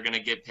offers. They're going to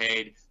get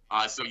paid.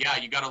 So, yeah,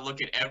 you got to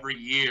look at every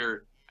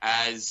year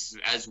as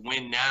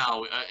win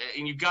now,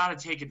 and you got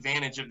to take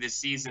advantage of this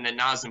season that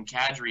Nazem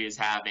Kadri is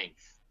having.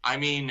 I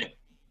mean,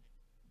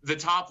 the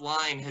top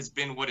line has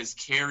been what has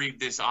carried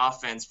this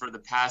offense for the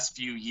past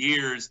few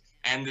years,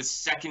 and the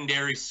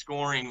secondary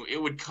scoring,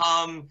 it would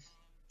come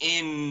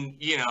in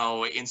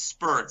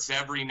spurts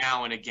every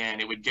now and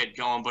again. It would get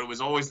going, but it was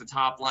always the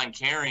top line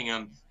carrying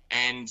them.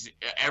 And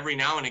every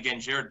now and again,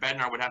 Jared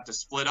Bednar would have to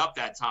split up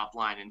that top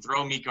line and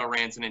throw Mikko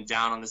Rantanen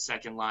down on the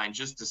second line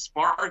just to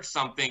spark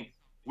something.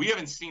 We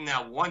haven't seen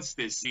that once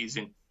this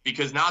season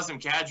because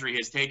Nazem Kadri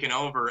has taken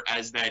over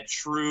as that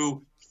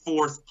true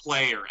fourth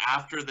player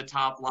after the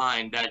top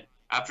line, that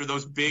after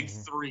those big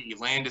three,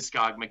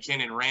 Landeskog,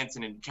 McKinnon,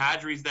 Rantanen.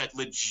 Kadri's that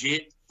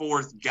legit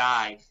fourth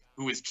guy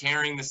who is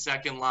carrying the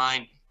second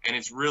line, and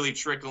it's really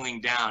trickling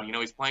down.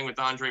 He's playing with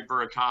Andre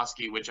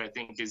Burakovsky, which I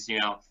think is,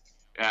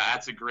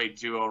 that's a great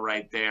duo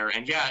right there.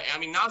 And, yeah, I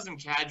mean, Nazem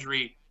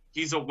Kadri,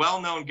 he's a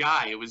well-known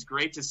guy. It was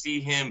great to see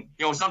him,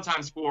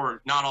 sometimes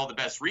for not all the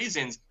best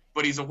reasons,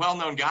 but he's a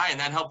well-known guy, and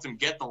that helped him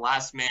get the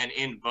last man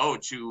in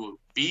vote to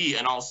be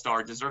an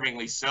all-star,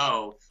 deservingly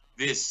so,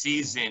 this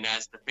season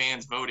as the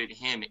fans voted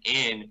him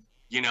in.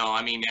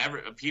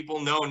 People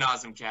know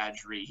Nazem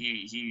Kadri.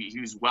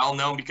 He's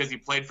well-known because he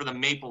played for the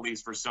Maple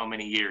Leafs for so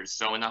many years.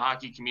 So in the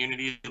hockey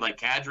community, like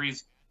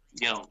Kadri's,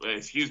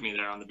 excuse me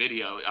there on the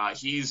video,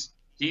 he's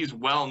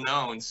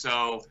well-known.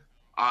 So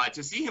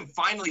to see him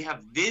finally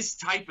have this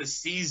type of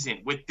season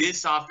with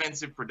this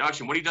offensive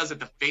production, what he does at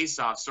the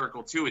face-off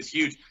circle too is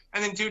huge.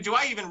 And then, do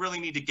I even really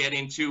need to get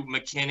into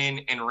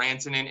McKinnon and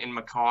Rantanen and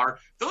Makar?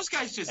 Those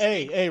guys just...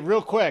 Hey,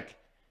 real quick.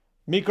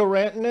 Mikko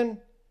Rantanen,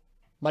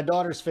 my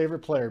daughter's favorite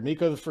player,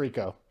 Mikko the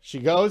Freako. She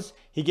goes,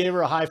 he gave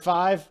her a high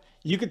five.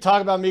 You could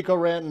talk about Mikko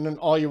Rantanen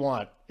all you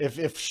want.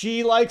 If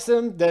she likes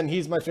him, then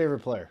he's my favorite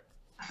player.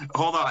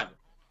 Hold on.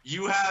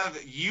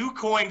 You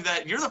coined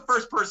that. You're the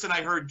first person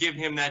I heard give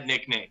him that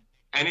nickname.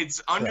 And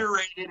it's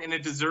underrated and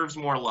it deserves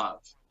more love.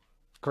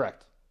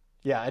 Correct.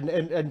 Yeah,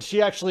 and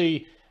she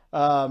actually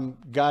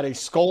got a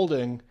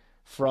scolding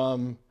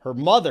from her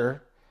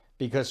mother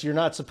because you're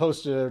not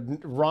supposed to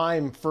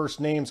rhyme first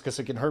names because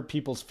it can hurt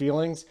people's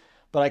feelings.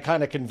 But I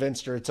kind of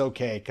convinced her it's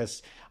okay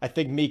because I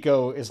think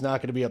Mikko is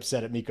not going to be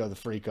upset at Mikko the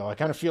Freako. I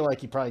kind of feel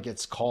like he probably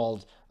gets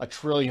called a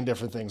trillion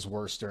different things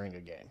worse during a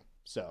game.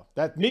 So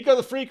that Mikko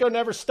the Freako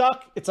never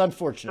stuck. It's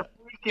unfortunate.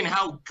 And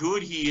how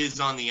good he is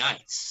on the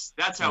ice.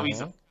 That's how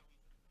he's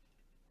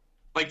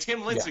like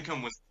Tim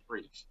Lincecum was a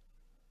freak.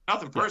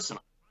 Nothing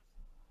personal.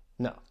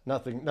 No,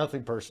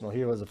 nothing personal.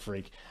 He was a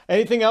freak.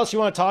 Anything else you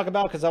want to talk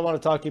about? Because I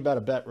want to talk to you about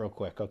a bet real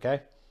quick,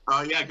 okay?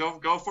 Yeah,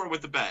 go for it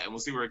with the bet, and we'll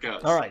see where it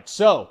goes. All right,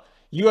 so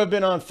you have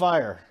been on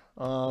fire.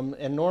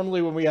 And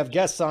normally when we have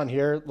guests on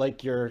here,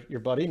 like your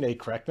buddy Nate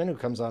Kreckman, who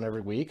comes on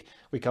every week,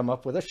 we come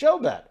up with a show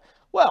bet.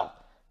 Well,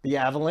 the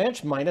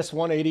Avalanche minus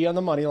 180 on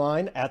the money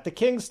line at the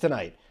Kings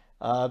tonight.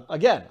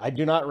 Again, I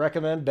do not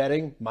recommend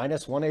betting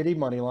minus 180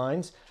 money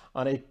lines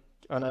on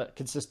a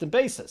consistent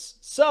basis.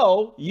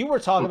 So you were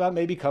talking about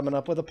maybe coming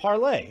up with a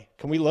parlay.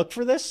 Can we look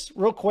for this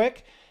real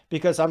quick?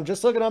 Because I'm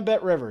just looking on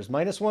Bet Rivers,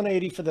 minus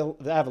 180 for the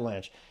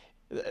Avalanche.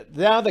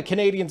 Now the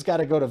Canadians got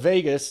to go to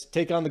Vegas,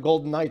 take on the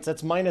Golden Knights.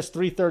 That's minus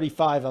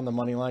 335 on the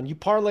money line. You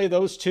parlay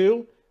those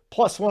two,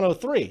 plus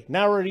 103.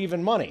 Now we're at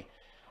even money.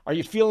 Are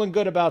you feeling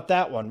good about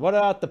that one? What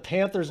about the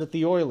Panthers at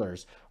the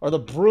Oilers, or the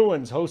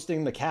Bruins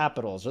hosting the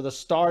Capitals, or the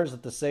Stars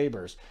at the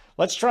Sabres?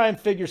 Let's try and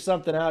figure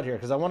something out here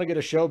because I want to get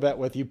a show bet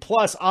with you.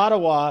 Plus,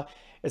 Ottawa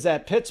is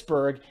at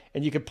Pittsburgh,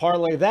 and you could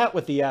parlay that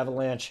with the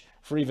Avalanche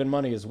for even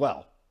money as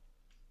well.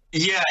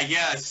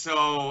 Yeah.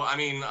 So, I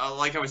mean,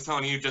 like I was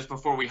telling you just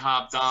before we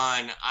hopped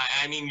on,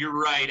 I mean, you're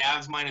right.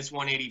 Avs minus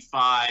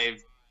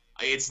 185.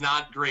 It's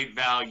not great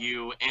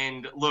value.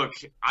 And look,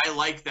 I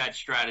like that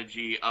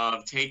strategy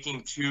of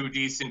taking two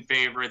decent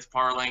favorites,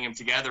 parlaying them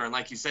together. And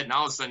like you said, now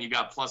all of a sudden you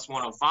got plus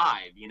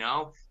 105, you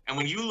know? And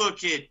when you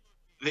look at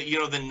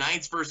the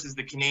Knights versus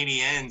the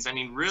Canadiens, I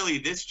mean, really,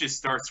 this just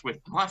starts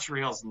with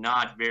Montreal's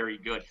not very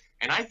good.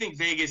 And I think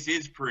Vegas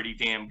is pretty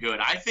damn good.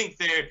 I think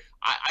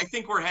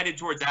we're headed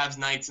towards Avs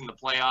Knights in the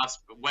playoffs,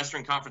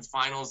 Western Conference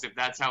Finals. If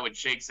that's how it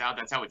shakes out,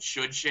 that's how it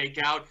should shake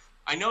out.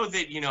 I know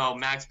that,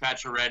 Max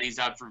Pacioretty's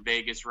out for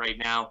Vegas right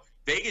now.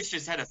 Vegas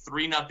just had a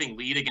 3-0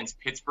 lead against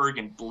Pittsburgh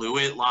and blew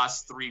it,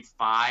 lost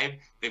 3-5.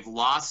 They've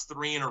lost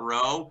 3 in a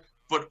row.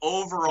 But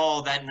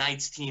overall, that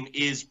Knights team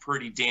is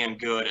pretty damn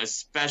good,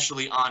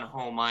 especially on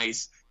home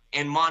ice.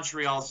 And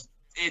Montreal's,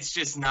 it's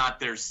just not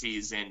their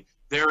season.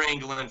 They're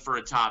angling for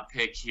a top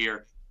pick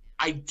here.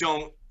 I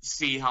don't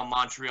see how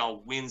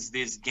Montreal wins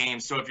this game.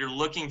 So if you're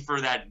looking for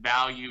that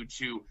value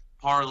to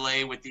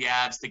parlay with the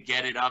Avs to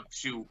get it up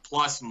to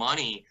plus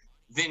money,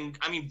 then,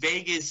 I mean,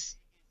 Vegas,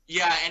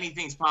 yeah,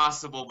 anything's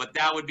possible, but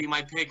that would be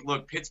my pick.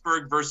 Look,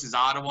 Pittsburgh versus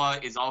Ottawa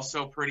is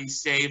also pretty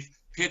safe.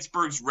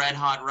 Pittsburgh's red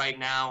hot right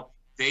now.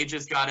 They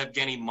just got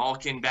Evgeny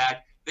Malkin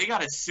back. They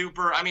got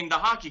the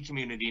hockey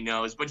community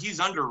knows, but he's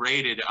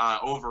underrated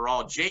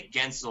overall. Jake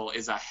Gensel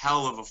is a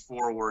hell of a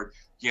forward.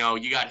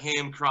 You got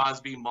him,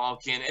 Crosby,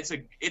 Malkin. It's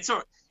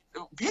a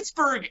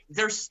Pittsburgh,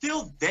 they're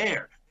still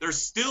there. They're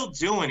still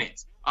doing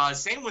it.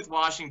 Same with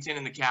Washington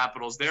and the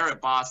Capitals. They're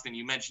at Boston.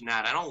 You mentioned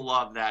that. I don't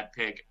love that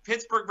pick.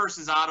 Pittsburgh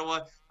versus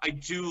Ottawa, I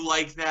do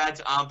like that.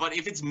 But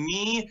if it's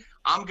me,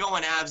 I'm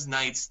going Avs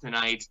Knights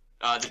tonight.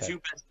 The two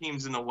best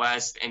teams in the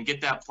West, and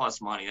get that plus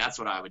money. That's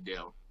what I would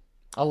do.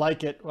 I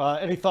like it.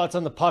 Any thoughts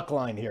on the puck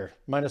line here?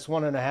 Minus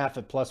 1.5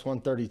 at plus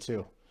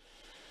 132.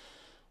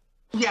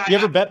 Yeah. You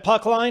ever bet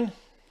puck line?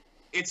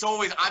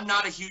 I'm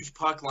not a huge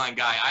puck line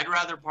guy. I'd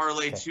rather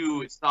parlay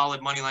two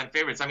solid money line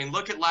favorites. I mean,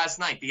 look at last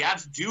night. The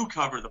Avs do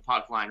cover the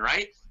puck line,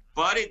 right?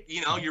 But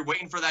you're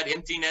waiting for that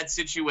empty net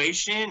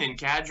situation, and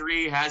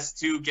Kadri has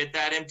to get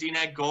that empty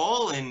net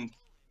goal, and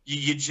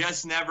you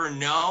just never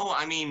know.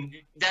 I mean,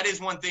 that is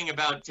one thing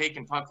about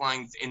taking puck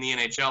lines in the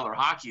NHL or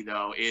hockey,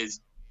 though, is,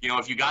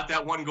 if you got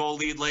that 1-goal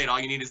lead late, all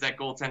you need is that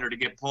goaltender to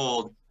get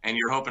pulled, and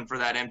you're hoping for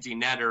that empty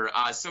netter.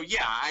 So,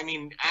 yeah, I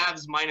mean,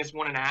 Avs minus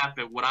 1.5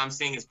 at what I'm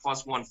seeing is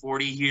plus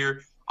 140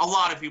 here. A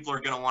lot of people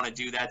are going to want to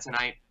do that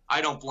tonight. I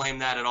don't blame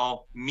that at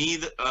all. Me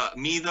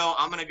though,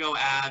 I'm going to go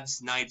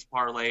Avs Knights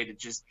parlay to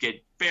just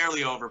get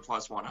barely over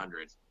plus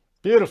 100.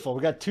 Beautiful.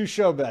 We got 2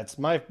 show bets.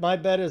 My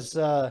bet is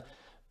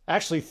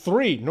actually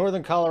 3.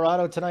 Northern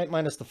Colorado tonight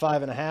minus the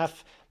 5.5.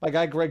 My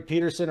guy Greg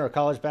Peterson, our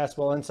college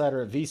basketball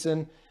insider at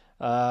VSiN,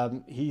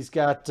 he's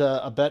got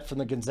a bet from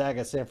the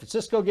Gonzaga San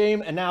Francisco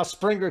game, and now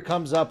Springer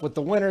comes up with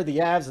the winner, the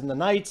Avs and the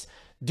Knights.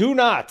 Do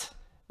not,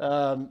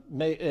 and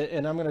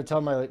I'm going to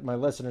tell my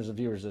listeners and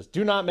viewers this,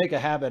 do not make a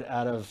habit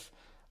out of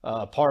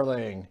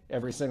parlaying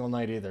every single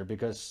night either,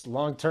 because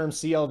long-term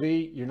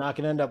CLV, you're not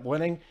going to end up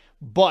winning.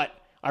 But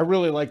I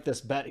really like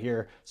this bet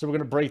here, so we're going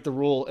to break the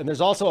rule. And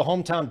there's also a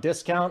hometown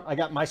discount. I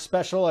got my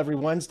special every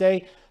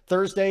Wednesday.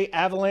 Thursday,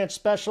 Avalanche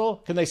special.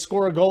 Can they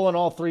score a goal in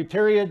all 3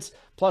 periods?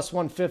 Plus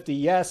 150,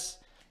 yes.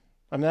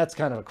 I mean, that's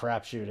kind of a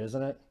crapshoot,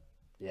 isn't it?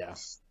 Yeah.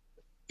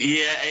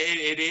 Yeah,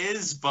 it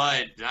is.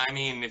 But, I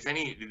mean,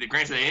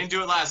 granted, they didn't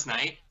do it last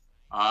night.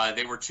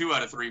 They were 2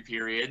 out of 3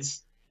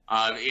 periods.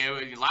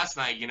 Last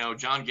night,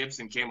 John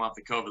Gibson came off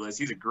the COVID list.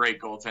 He's a great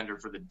goaltender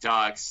for the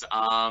Ducks.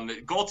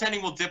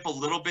 Goaltending will dip a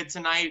little bit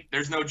tonight.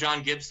 There's no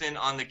John Gibson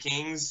on the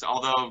Kings,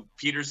 although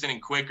Peterson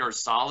and Quick are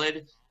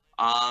solid.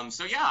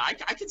 So, yeah,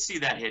 I could see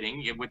that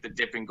hitting with the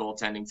dip in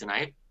goaltending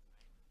tonight.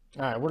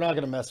 All right, we're not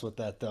going to mess with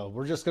that, though.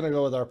 We're just going to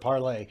go with our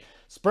parlay.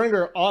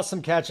 Springer,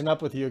 awesome catching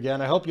up with you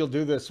again. I hope you'll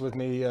do this with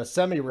me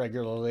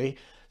semi-regularly.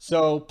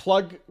 So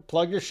plug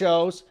your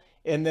shows,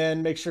 and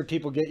then make sure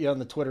people get you on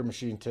the Twitter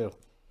machine, too.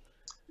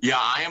 Yeah,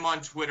 I am on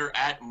Twitter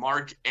at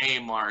Mark A.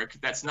 Mark.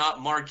 That's not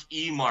Mark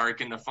E.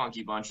 Mark in the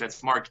Funky Bunch.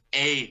 That's Mark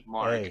A.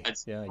 Mark.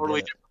 It's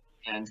totally different.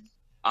 And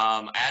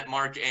at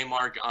Mark A.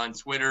 Mark on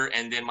Twitter,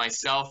 and then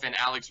myself and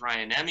Alex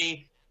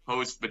Ryanemi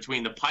host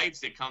Between the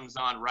Pipes. It comes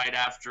on right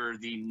after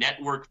the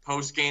network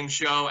post-game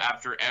show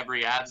after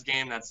every Avs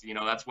game. That's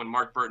when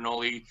Mark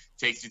Bertinoli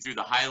takes you through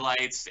the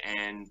highlights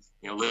and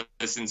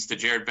listens to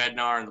Jared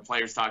Bednar and the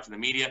players talk to the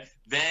media.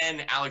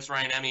 Then Alex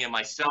Ryanemi and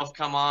myself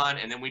come on,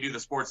 and then we do the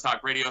Sports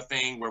Talk Radio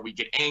thing where we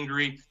get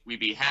angry, we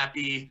be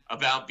happy.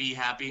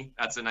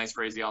 That's a nice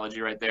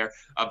phraseology right there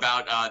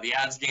about the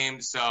Avs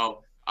game.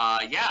 So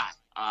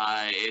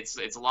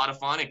it's a lot of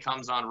fun. It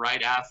comes on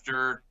right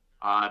after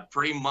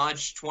pretty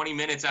much 20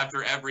 minutes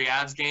after every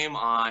Avs game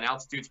on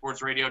Altitude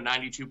Sports Radio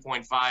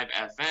 92.5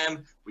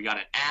 FM. We got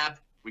an app.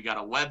 We got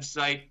a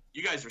website.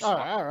 You guys are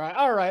smart.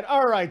 All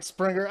right,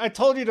 Springer. I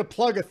told you to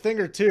plug a thing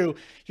or two.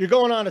 You're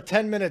going on a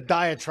 10-minute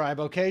diatribe,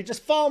 okay?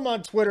 Just follow him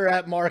on Twitter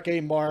at Mark A.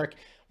 Mark.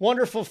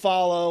 Wonderful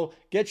follow.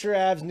 Get your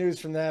Avs news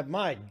from that.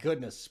 My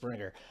goodness,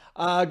 Springer.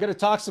 Going to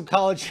talk some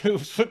college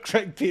hoops with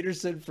Greg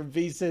Peterson from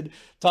VSiN.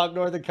 Talk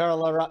Northern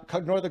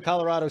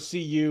Colorado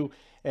CU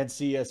and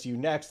CSU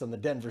next on the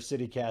Denver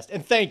City Cast.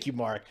 And thank you,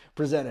 Mark,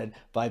 presented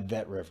by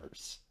Bet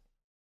Rivers.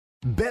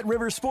 Bet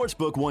Rivers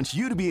Sportsbook wants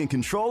you to be in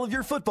control of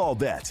your football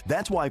bets.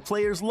 That's why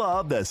players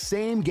love the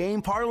same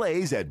game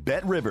parlays at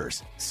Bet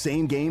Rivers.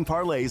 Same game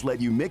parlays let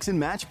you mix and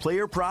match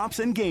player props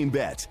and game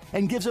bets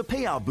and gives a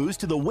payout boost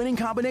to the winning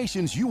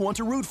combinations you want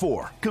to root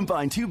for.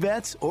 Combine two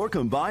bets or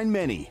combine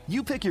many.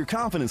 You pick your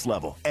confidence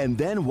level and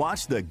then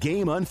watch the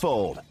game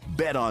unfold.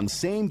 Bet on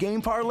same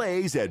game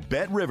parlays at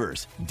Bet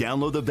Rivers.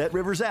 Download the Bet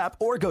Rivers app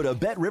or go to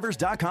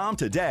betrivers.com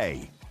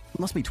today.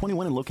 Must be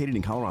 21 and located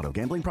in Colorado.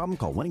 Gambling problem?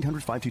 Call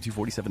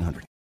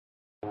 1-800-522-4700.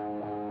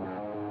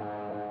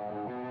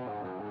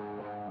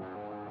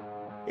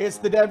 It's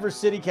the Denver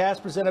City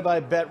Cast presented by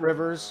Bet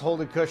Rivers.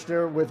 Holden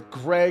Kushner with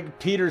Greg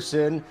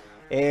Peterson.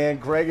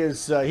 And Greg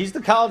is, he's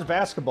the college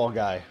basketball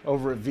guy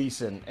over at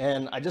VSiN.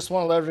 And I just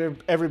want to let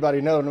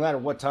everybody know, no matter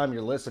what time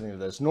you're listening to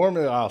this,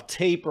 normally I'll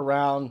tape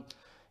around,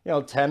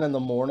 10 in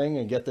the morning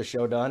and get the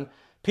show done.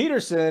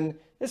 Peterson,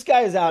 this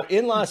guy is out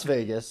in Las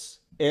Vegas.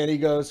 And he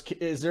goes,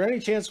 is there any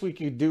chance we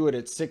could do it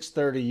at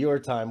 6:30 your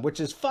time, which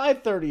is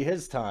 5:30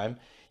 his time?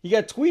 You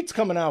got tweets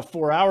coming out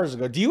 4 hours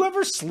ago. Do you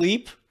ever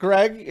sleep,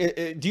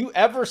 Greg? Do you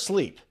ever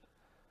sleep?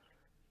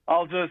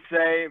 I'll just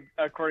say,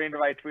 according to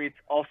my tweets,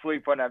 I'll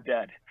sleep when I'm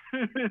dead.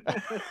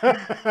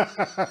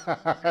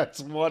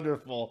 That's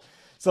wonderful.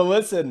 So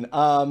listen,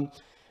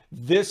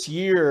 this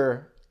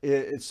year,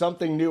 it's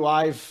something new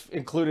I've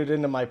included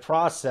into my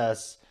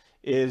process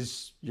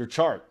is your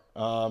chart.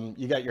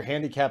 You got your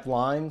handicap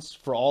lines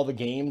for all the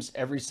games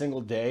every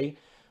single day.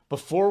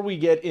 Before we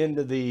get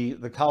into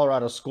the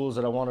Colorado schools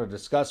that I want to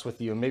discuss with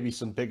you, and maybe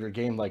some bigger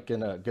game like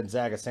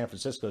Gonzaga, San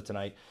Francisco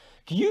tonight,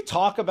 can you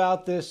talk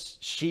about this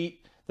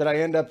sheet that I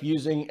end up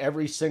using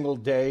every single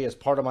day as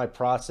part of my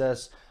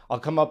process? I'll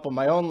come up with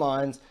my own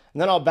lines,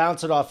 and then I'll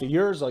bounce it off of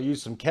yours. I'll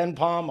use some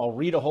KenPom. I'll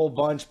read a whole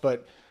bunch,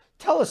 but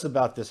tell us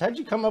about this. How'd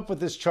you come up with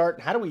this chart,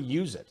 and how do we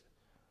use it?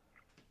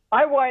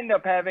 I wind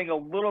up having a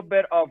little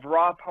bit of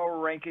raw power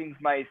rankings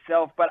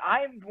myself, but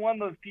I'm one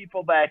of those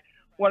people that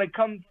when it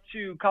comes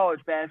to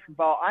college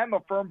basketball, I'm a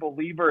firm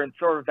believer in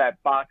sort of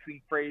that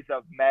boxing phrase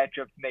of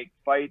matchups make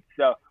fights.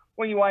 So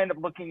when you wind up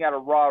looking at a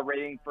raw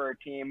rating for a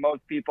team,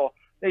 most people,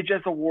 they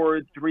just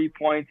award 3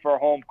 points for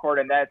home court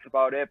and that's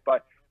about it.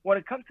 But when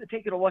it comes to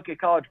taking a look at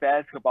college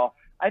basketball,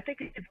 I think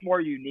it's more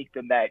unique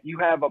than that. You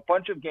have a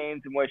bunch of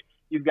games in which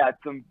you've got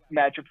some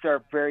matchups that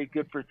are very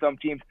good for some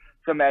teams,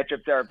 some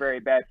matchups that are very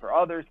bad for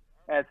others.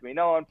 As we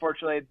know,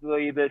 unfortunately,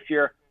 this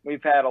year,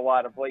 we've had a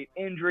lot of late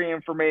injury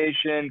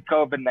information,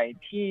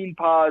 COVID-19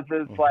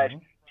 pauses,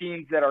 /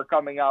 teams that are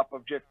coming off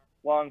of just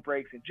long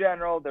breaks in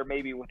general. They're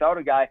maybe without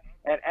a guy.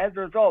 And as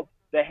a result,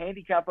 the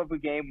handicap of a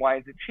game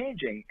winds up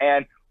changing.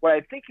 And what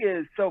I think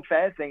is so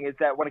fascinating is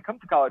that when it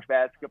comes to college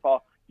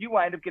basketball, you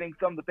wind up getting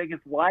some of the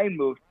biggest line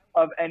moves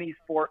of any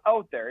sport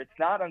out there. It's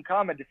not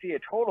uncommon to see a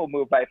total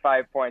move by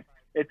 5 points.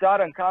 It's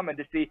not uncommon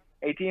to see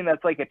a team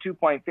that's like a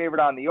 2-point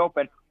favorite on the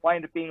open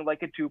wind up being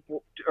like a 2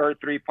 or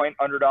 3 point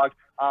underdog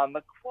on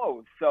the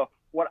close. So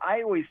what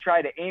I always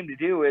try to aim to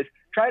do is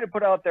try to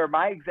put out there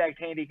my exact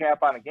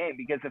handicap on a game,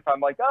 because if I'm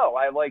like,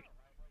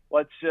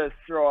 let's just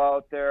throw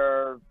out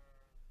there,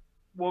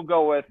 we'll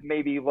go with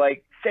maybe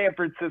like San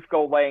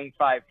Francisco laying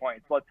 5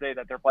 points. Let's say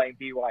that they're playing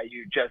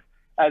BYU just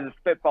as a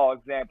spitball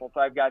example.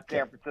 So I've got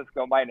San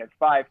Francisco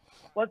 -5.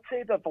 Let's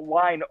say that the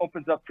line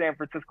opens up San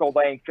Francisco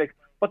laying 6,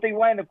 but they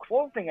wind up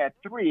closing at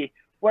 3.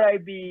 What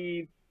I'd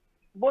be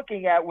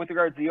looking at with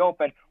regards to the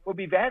open would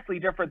be vastly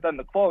different than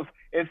the close.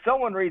 If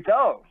someone reads,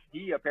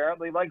 he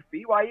apparently likes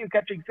BYU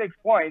catching 6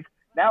 points,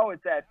 now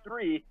it's at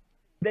 3,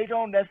 they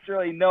don't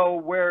necessarily know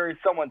where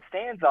someone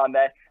stands on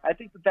that. I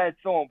think that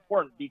that's so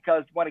important,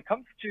 because when it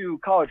comes to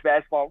college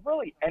basketball,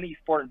 really any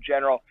sport in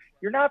general,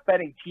 you're not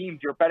betting teams,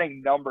 you're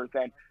betting numbers.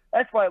 And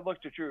that's what I look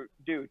to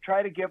do.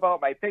 Try to give out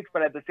my picks,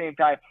 but at the same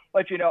time,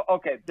 let you know,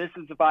 okay, this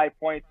is a 5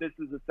 point, this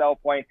is a sell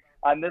point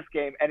on this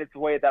game, and it's the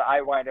way that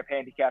I wind up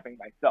handicapping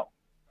myself.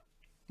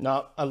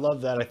 No, I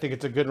love that. I think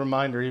it's a good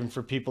reminder, even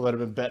for people that have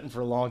been betting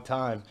for a long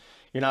time.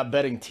 You're not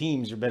betting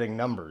teams, you're betting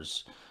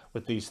numbers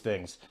with these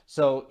things.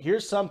 So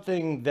here's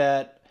something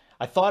that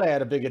I thought I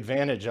had a big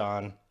advantage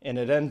on, and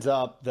it ends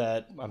up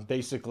that I'm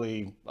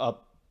basically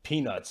up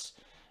peanuts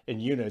in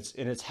units,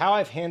 and it's how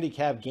I've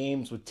handicapped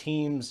games with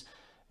teams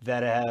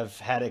that have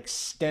had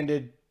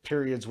extended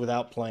periods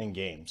without playing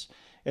games.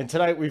 And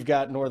tonight we've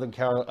got Northern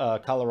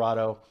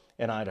Colorado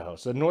and Idaho.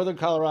 So Northern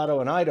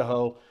Colorado and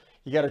Idaho,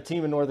 you got a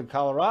team in Northern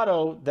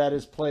Colorado that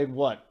has played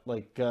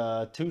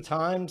two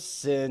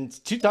times in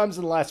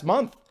the last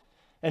month,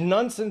 and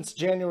none since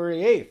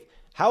January 8th.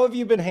 How have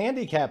you been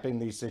handicapping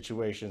these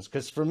situations?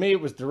 Because for me, it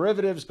was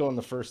derivatives, go in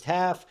the first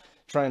half,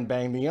 try and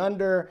bang the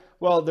under.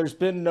 Well, there's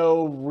been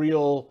no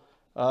real,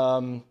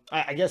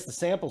 I guess the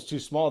sample's too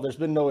small. There's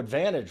been no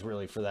advantage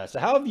really for that. So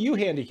how have you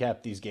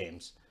handicapped these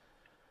games?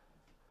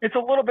 It's a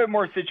little bit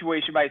more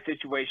situation by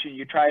situation.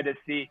 You try to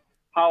see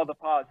how the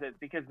positives,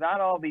 because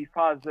not all these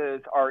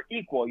positives are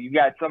equal. You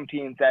got some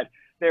teams that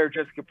they're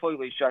just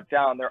completely shut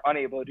down. They're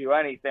unable to do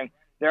anything.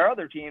 There are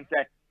other teams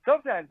that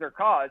sometimes their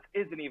cause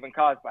isn't even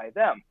caused by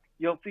them.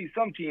 You'll see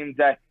some teams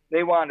that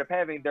they wind up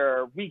having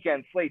their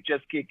weekend slate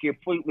just get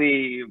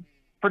completely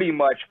pretty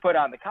much put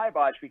on the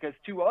kibosh because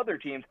two other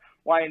teams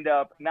wind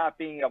up not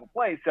being able to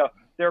play. So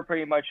they're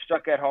pretty much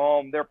stuck at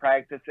home. They're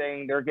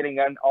practicing. They're getting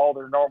on all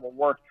their normal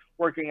work,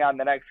 working on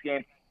the next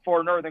game.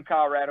 For Northern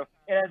Colorado,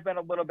 it has been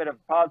a little bit of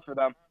a pause for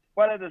them.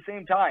 But at the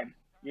same time,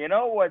 you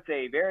know what's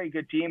a very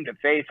good team to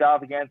face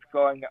off against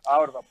going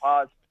out of a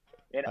pause?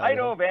 An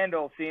Idaho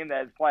Vandals team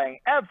that is playing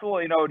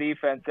absolutely no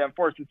defense and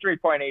forces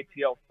 3.8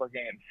 steals per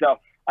game. So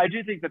I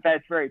do think that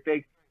that's very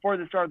big for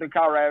this Northern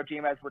Colorado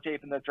team. As we're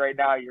taping this right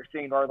now, you're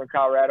seeing Northern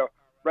Colorado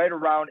right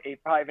around a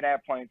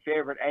 5.5-point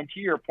favorite. And to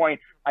your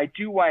point, I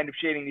do wind up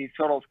shading these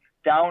totals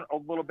down a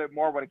little bit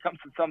more when it comes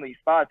to some of these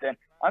spots. And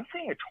I'm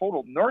seeing a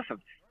total north of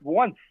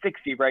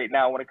 160 right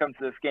now when it comes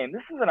to this game.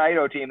 This is an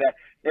Idaho team that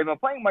they've been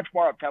playing much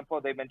more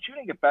up-tempo. They've been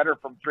shooting it better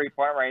from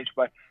three-point range,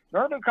 but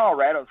Northern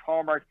Colorado's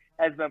hallmark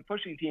has been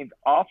pushing teams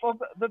off of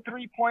the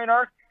three-point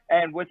arc.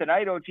 And with an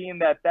Idaho team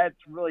that's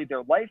really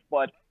their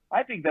lifeblood,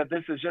 I think that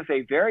this is just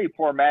a very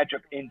poor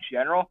matchup in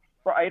general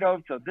for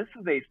Idaho. So this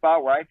is a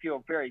spot where I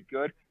feel very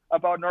good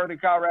about Northern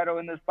Colorado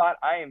in this spot.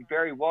 I am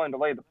very willing to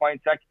lay the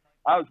points.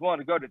 I was willing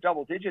to go to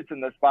double digits in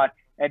this spot.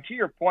 And to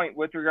your point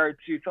with regard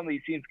to some of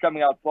these teams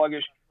coming out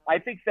sluggish, I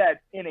think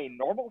that in a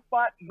normal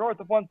spot, north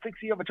of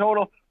 160 of a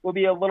total will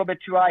be a little bit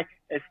too high,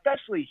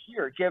 especially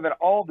here, given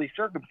all the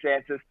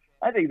circumstances.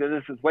 I think that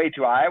this is way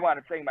too high. I want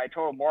to say my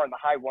total more in the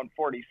high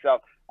 140s. So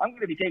I'm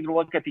going to be taking a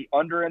look at the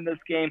under in this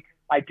game.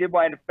 I did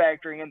wind up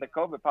factoring in the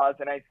COVID pause,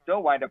 and I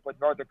still wind up with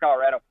Northern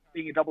Colorado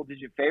being a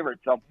double-digit favorite.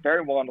 So I'm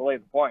very willing to lay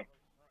the point.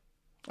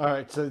 All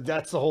right, so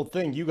that's the whole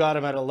thing. You got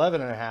them at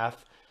 11.5.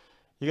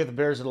 You got the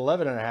Bears at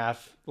 11.5.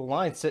 The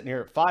line's sitting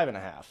here at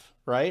 5.5,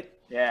 right?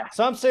 Yeah.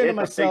 So I'm saying to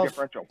myself,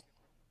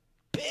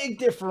 big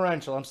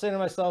differential. I'm saying to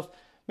myself,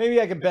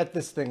 maybe I could bet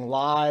this thing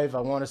live.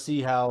 I want to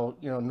see how,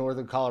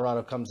 Northern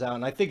Colorado comes out.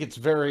 And I think it's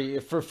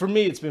for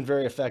me, it's been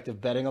very effective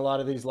betting a lot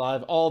of these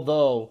live.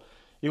 Although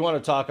you want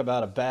to talk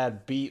about a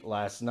bad beat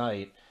last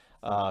night,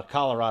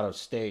 Colorado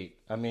State.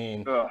 I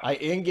mean, I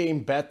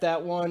in-game bet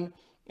that one,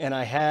 and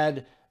I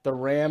had the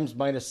Rams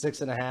minus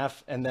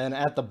 6.5. And then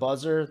at the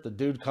buzzer, the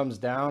dude comes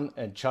down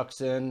and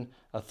chucks in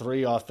a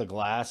 3 off the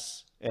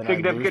glass. And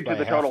significant to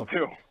the total,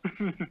 too.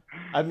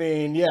 I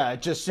mean, yeah,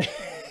 just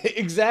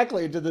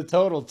exactly to the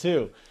total,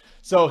 too.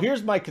 So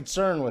here's my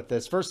concern with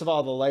this. First of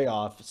all, the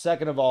layoff.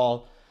 Second of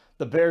all,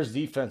 the Bears'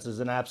 defense is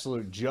an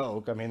absolute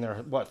joke. I mean,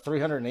 they're,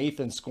 308th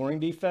in scoring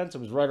defense?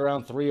 It was right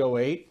around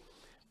 308.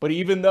 But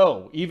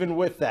even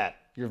with that,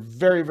 you're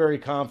very, very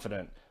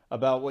confident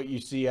about what you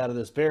see out of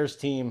this Bears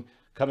team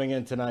coming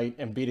in tonight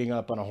and beating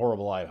up on a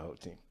horrible Idaho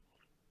team.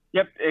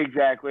 Yep,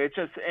 exactly. It's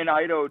just an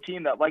Idaho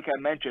team that, like I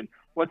mentioned,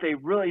 what they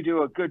really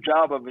do a good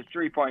job of is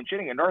three-point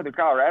shooting. In Northern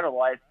Colorado the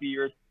last few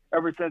years,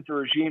 ever since the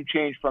regime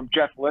change from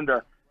Jeff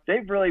Linder,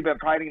 they've really been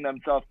priding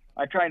themselves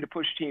on trying to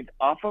push teams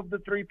off of the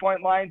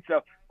three-point line. So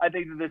I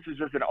think that this is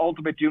just an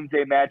ultimate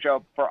doomsday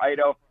matchup for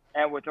Idaho.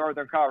 And with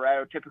Northern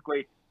Colorado,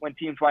 typically when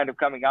teams wind up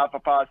coming off a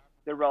pause,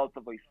 they're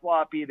relatively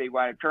sloppy. They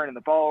wind up turning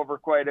the ball over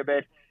quite a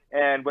bit.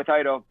 And with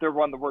Idaho, they're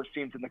one of the worst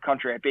teams in the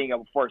country at being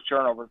able to force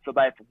turnovers. So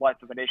that's less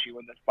of an issue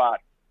in this spot.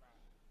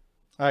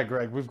 All right,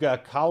 Greg, we've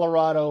got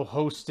Colorado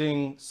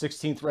hosting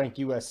 16th ranked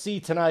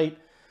USC tonight.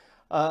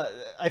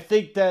 I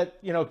think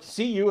that,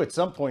 CU at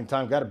some point in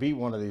time got to beat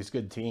one of these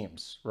good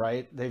teams,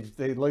 right?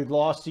 They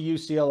lost to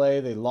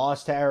UCLA. They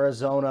lost to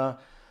Arizona.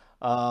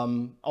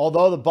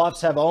 Although the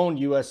Buffs have owned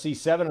USC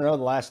 7-0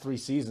 the last 3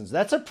 seasons.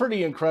 That's a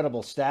pretty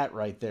incredible stat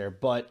right there.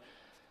 But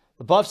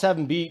the Buffs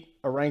haven't beat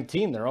a ranked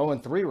team. They're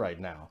 0-3 right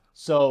now.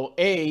 So,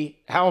 A,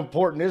 how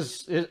important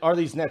are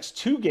these next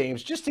 2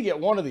 games just to get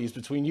one of these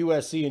between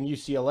USC and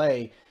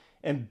UCLA?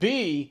 And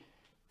B,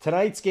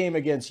 tonight's game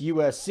against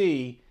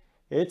USC,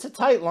 it's a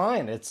tight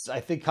line. I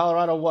think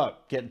Colorado,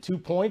 getting 2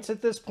 points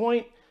at this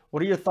point?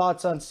 What are your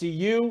thoughts on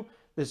CU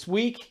this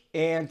week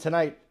and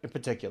tonight in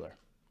particular?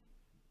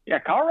 Yeah,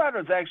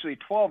 Colorado's actually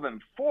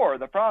 12-4.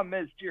 The problem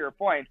is, to your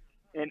point,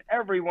 in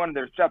every one of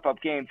their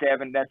step-up games, they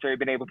haven't necessarily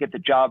been able to get the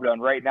job done.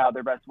 Right now,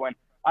 their best win,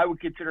 I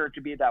would consider it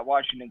to be that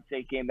Washington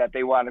State game that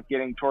they wound up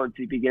getting towards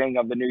the beginning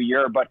of the new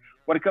year. But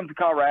when it comes to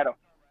Colorado,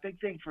 big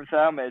thing for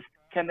them is,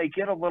 can they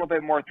get a little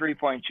bit more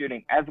three-point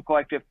shooting? As a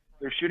collective,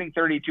 they're shooting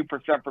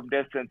 32% from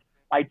distance.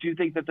 I do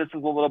think that this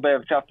is a little bit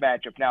of a tough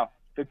matchup. Now,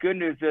 the good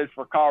news is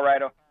for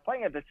Colorado,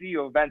 playing at the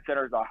CU Event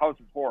Center is a house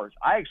of horrors.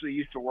 I actually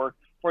used to work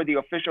for the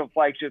official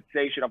flagship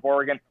station of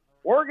Oregon.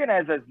 Oregon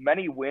has as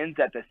many wins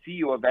at the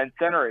CU Event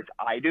Center as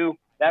I do.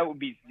 That would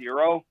be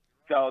 0.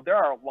 So there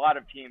are a lot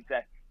of teams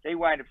that they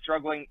wind up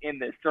struggling in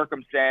this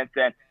circumstance,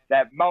 and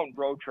that mountain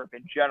road trip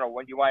in general,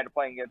 when you wind up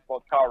playing against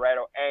both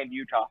Colorado and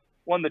Utah,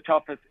 one of the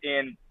toughest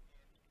in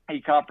a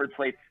conference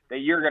slate that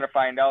you're going to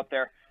find out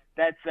there.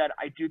 That said,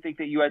 I do think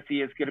that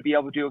USC is going to be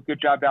able to do a good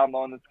job down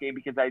low in this game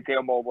because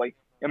Isaiah Mobley,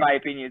 in my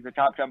opinion, is a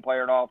top 10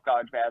 player in all of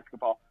college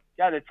basketball.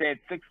 Guy that's saying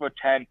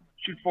 6'10",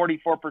 shoots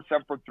 44%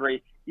 from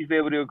three. He's been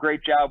able to do a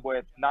great job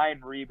with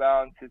 9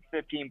 rebounds, his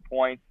 15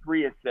 points,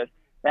 3 assists.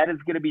 That is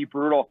going to be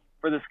brutal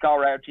for this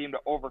Colorado team to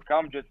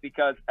overcome just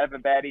because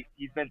Evan Batty,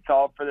 he's been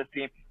solid for this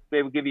team.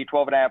 They will give you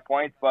 12.5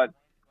 points, but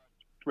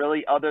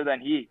really other than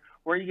he,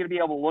 where are you going to be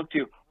able to look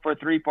to for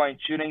three-point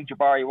shooting?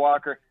 Jabari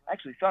Walker,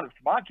 actually son of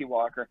Samaki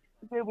Walker,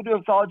 he's able to do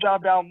a solid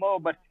job down low,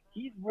 but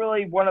he's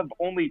really one of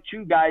only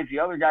 2 guys, the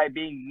other guy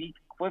being Nick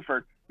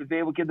Clifford, who's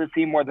able to give the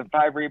team more than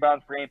 5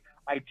 rebounds per game.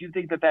 I do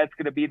think that that's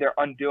going to be their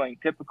undoing.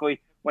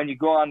 Typically, when you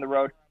go on the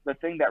road, the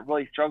thing that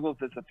really struggles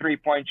is the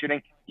three-point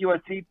shooting.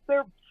 USC,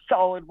 they're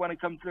solid when it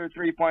comes to their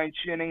three-point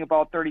shooting,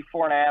 about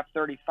 34.5%,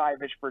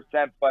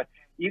 35-ish%. But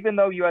even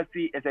though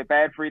USC is a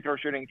bad free throw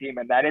shooting team,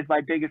 and that is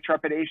my biggest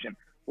trepidation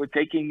with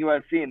taking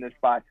USC in this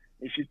spot,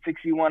 they shoot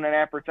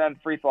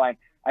 61.5% free throw line.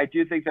 I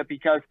do think that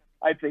because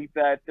I think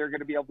that they're going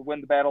to be able to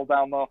win the battle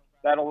down low,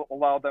 that'll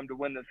allow them to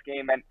win this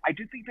game. And I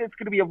do think that it's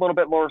going to be a little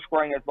bit lower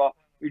scoring as well.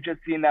 We've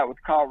just seen that with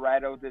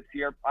Colorado this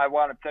year. I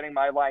wound up setting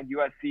my line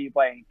USC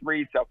laying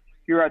 3. So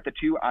here at the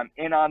 2, I'm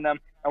in on them.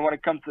 And when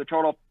it comes to the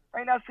total,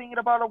 right now seeing it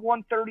about a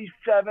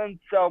 137.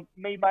 So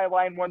made my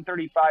line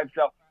 135.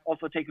 So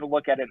also taking a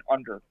look at an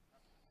under.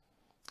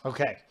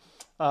 Okay.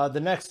 The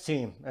next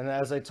team, and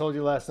as I told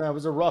you last night, it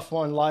was a rough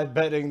one live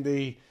betting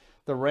the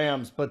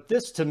Rams. But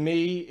this, to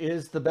me,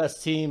 is the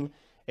best team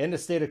in the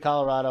state of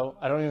Colorado.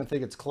 I don't even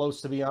think it's close,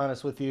 to be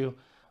honest with you.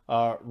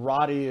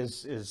 Roddy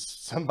is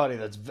somebody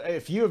that's,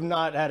 if you have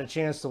not had a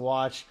chance to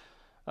watch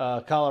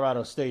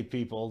Colorado State,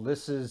 people,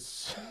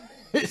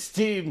 this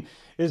team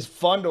is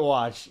fun to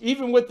watch,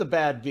 even with the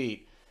bad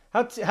beat.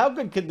 How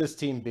good could this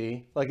team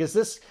be? Like,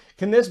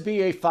 can this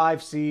be a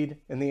 5 seed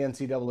in the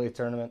NCAA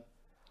tournament?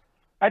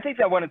 I think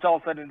that when it's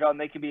all said and done,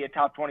 they can be a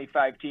top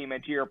 25 team,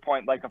 and to your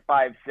point, like a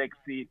 5-6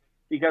 seed,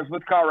 because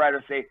with Colorado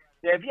State,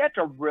 they have yet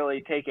to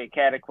really take a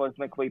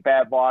cataclysmically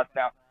bad loss.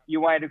 Now, you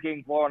wind up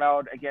getting blown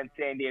out against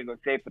San Diego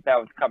State, but that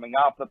was coming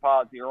off the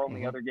pause. Your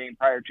only other game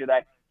prior to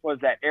that was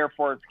that Air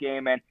Force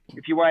game. And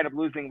if you wind up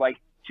losing like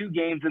 2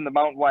 games in the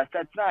Mountain West,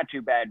 that's not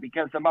too bad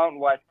because the Mountain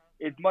West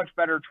is much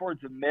better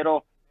towards the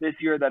middle this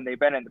year than they've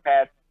been in the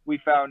past. We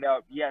found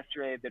out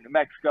yesterday that New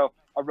Mexico,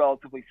 a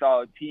relatively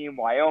solid team.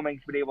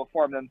 Wyoming's been able to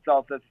form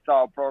themselves as a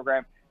solid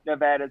program.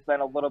 Nevada's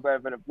been a little bit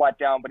of a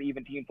letdown, but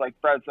even teams like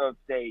Fresno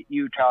State,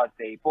 Utah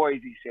State,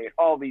 Boise State,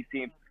 all these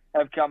teams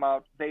have come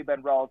out. They've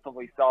been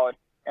relatively solid.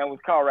 And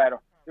with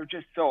Colorado, they're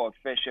just so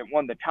efficient.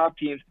 One of the top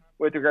teams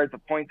with regards to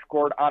points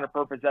scored on a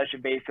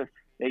per-possession basis.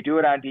 They do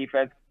it on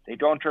defense. They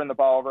don't turn the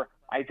ball over.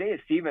 Isaiah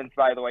Stevens,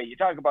 by the way, you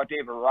talk about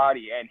David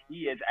Roddy, and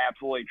he is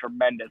absolutely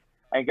tremendous.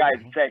 And guys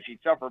said she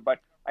suffered, but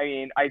I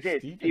mean, Isaiah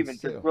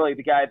Stevens is really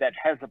the guy that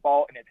has the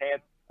ball in his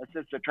hands,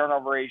 assist to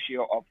turnover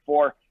ratio of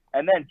 4.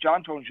 And then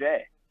John Tonje,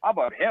 how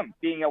about him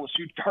being able to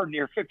shoot darn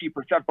near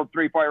 50% from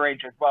three-point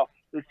range as well?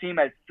 This team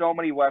has so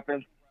many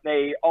weapons.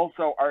 They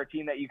also are a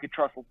team that you could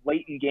trust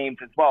late in games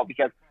as well,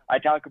 because I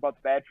talk about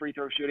the bad free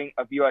throw shooting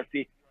of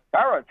USC.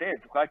 Colorado State as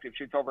a collective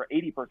shoots over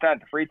 80%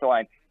 the free throw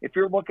line. If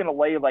you're looking to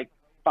lay like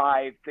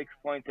 5-6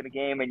 points in a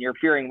game and you're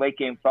fearing late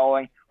game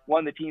fouling,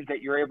 one of the teams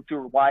that you're able to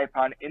rely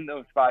upon in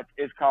those spots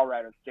is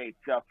Colorado State.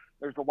 So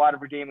there's a lot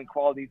of redeeming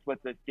qualities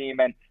with this team,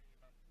 and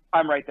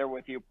I'm right there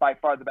with you. By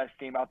far the best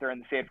team out there in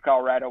the state of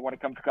Colorado when it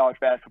comes to college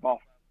basketball.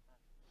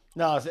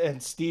 No,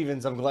 and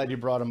Stevens, I'm glad you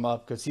brought him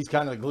up because he's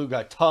kind of the glue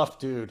guy. Tough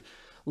dude.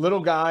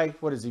 Little guy,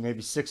 what is he,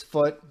 maybe 6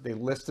 foot? They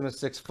list him as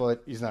 6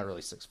 foot. He's not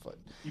really 6 foot.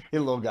 He's a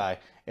little guy,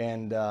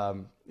 and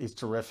he's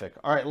terrific.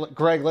 All right,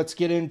 Greg, let's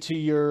get into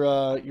your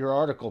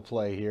article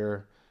play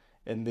here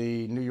in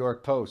the New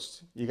York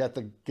Post. You got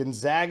the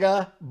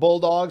Gonzaga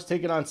Bulldogs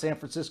taking on San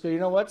Francisco. You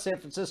know what? San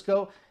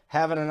Francisco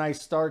having a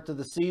nice start to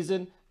the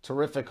season.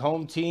 Terrific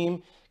home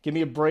team. Give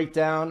me a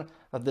breakdown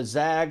of the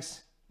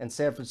Zags and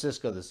San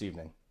Francisco this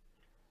evening.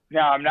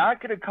 Now, I'm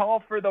not going to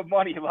call for the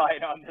money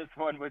line on this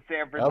one with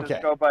San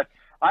Francisco, but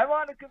I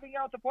want to giving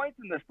out the points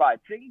in this spot,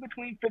 sitting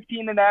between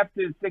 15.5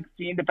 to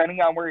 16,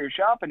 depending on where you're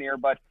shopping here.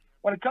 But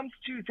when it comes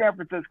to San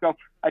Francisco,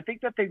 I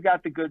think that they've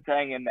got the goods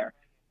hang in there.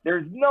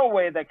 There's no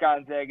way that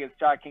Gonzaga's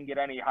stock can get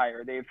any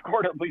higher. They've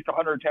scored at least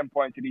 110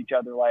 points in each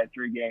other last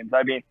 3 games.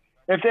 I mean,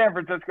 if San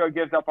Francisco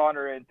gives up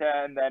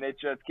 110, then it's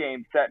just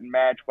game, set, and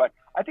match. But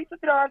I think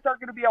that the odds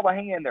aren't going to be able to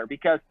hang in there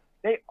because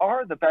they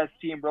are the best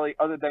team, really,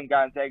 other than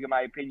Gonzaga, in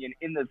my opinion,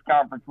 in this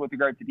conference with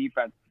regard to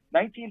defense.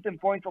 19th in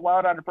points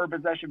allowed on a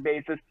per-possession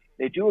basis.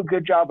 They do a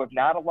good job of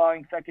not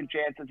allowing second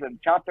chances, and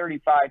top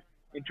 35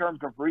 in terms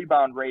of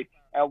rebound rate.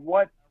 And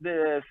what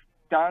this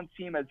Don's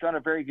team has done a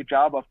very good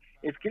job of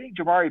is getting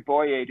Jamari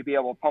Boye to be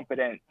able to pump it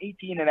in.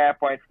 18.5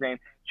 points per game,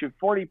 shoot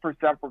 40%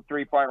 from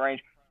three-point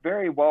range.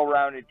 Very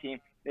well-rounded team.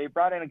 They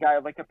brought in a guy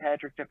like a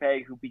Patrick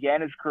Tepe, who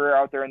began his career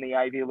out there in the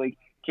Ivy League,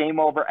 came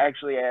over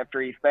actually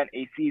after he spent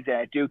a season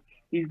at Duke.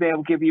 He's been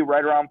able to give you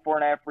right around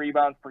 4.5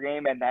 rebounds per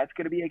game, and that's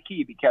going to be a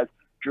key because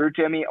Drew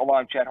Timme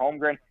along Chet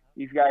Holmgren,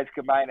 these guys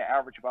combine to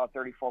average about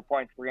 34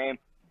 points per game.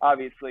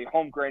 Obviously,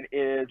 Holmgren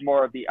is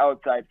more of the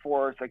outside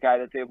force, a guy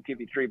that's able to give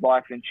you 3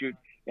 blocks and shoot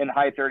in the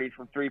high 30s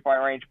from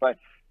three-point range. But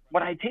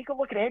when I take a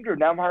look at Andrew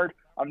Nembhard,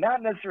 I'm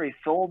not necessarily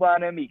sold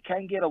on him. He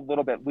can get a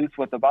little bit loose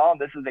with the ball.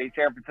 This is a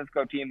San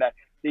Francisco team that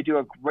they do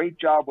a great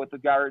job with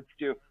regards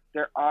to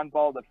their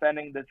on-ball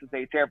defending. This is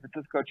a San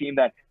Francisco team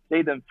that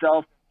they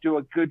themselves do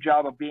a good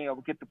job of being able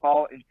to get the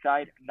ball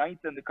inside, 9th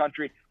in the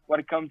country when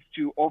it comes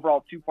to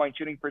overall two-point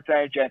shooting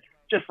percentage, and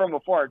just from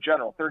the floor in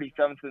general,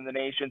 37th in the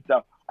nation.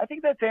 So I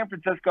think that San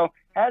Francisco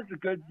has the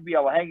goods to be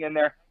able to hang in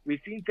there. We've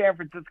seen San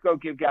Francisco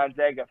give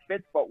Gonzaga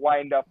fits, but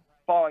wind up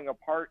falling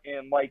apart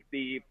in like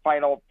the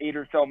final 8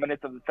 or so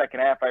minutes of the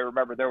second half. I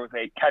remember there was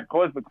a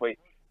cataclysmically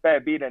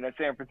bad beat in a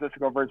San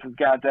Francisco versus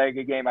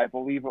Gonzaga game. I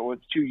believe it was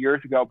 2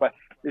 years ago, but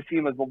this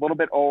team is a little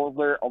bit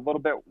older, a little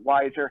bit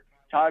wiser.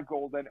 Todd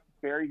Golden,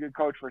 very good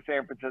coach for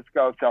San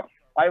Francisco. So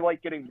I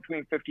like getting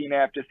between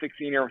 15.5 to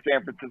 16 here with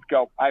San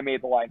Francisco. I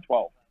made the line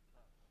 12.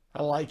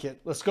 I like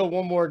it. Let's go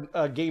one more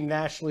game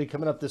nationally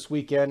coming up this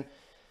weekend.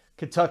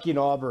 Kentucky and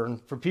Auburn.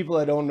 For people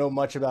that don't know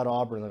much about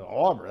Auburn,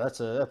 that's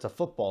a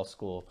football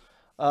school.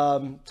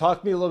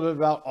 Talk to me a little bit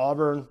about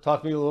Auburn.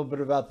 Talk to me a little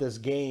bit about this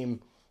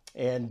game,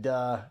 and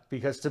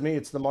because to me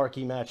it's the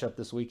marquee matchup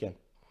this weekend.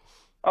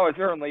 Oh, it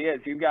certainly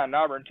is. You've got an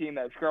Auburn team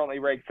that's currently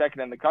ranked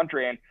 2nd in the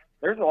country, and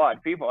there's a lot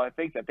of people that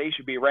think that they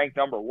should be ranked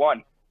number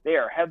 1. They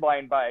are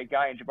headlined by a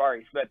guy in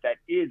Jabari Smith that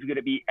is going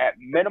to be at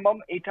minimum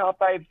a top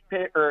 5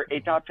 pick or a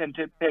top 10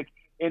 pick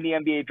in the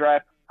NBA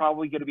draft.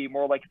 Probably going to be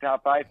more like a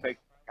top 5 pick.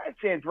 Guy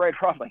stands right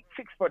around like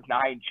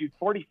 6'9", shoots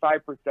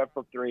 45%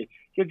 from 3,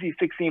 gives you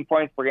 16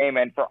 points per game.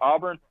 And for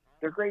Auburn,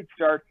 their great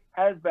start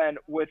has been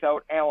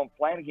without Allen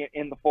Flanigan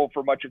in the fold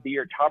for much of the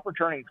year. Top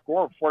returning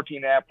scorer of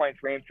 14.5 points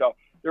per game. So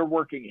they're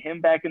working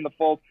him back in the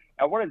fold.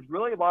 And what has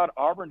really allowed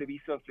Auburn to be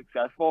so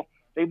successful,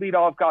 they lead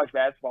all of college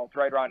basketball. It's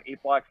right around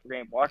 8 blocks per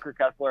game. Walker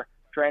Kessler,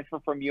 transfer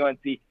from UNC.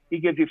 He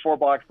gives you 4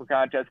 blocks per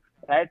contest.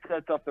 That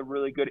sets up the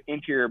really good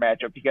interior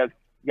matchup because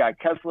you got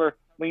Kessler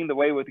leading the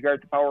way with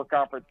regards to power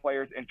conference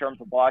players in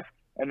terms of blocks,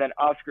 and then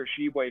Oscar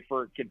Tshiebwe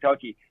for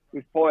Kentucky,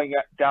 who's pulling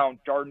down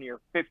darn near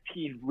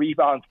 15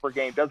 rebounds per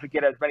game. Doesn't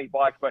get as many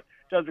blocks, but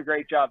does a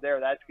great job there.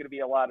 That's going to be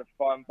a lot of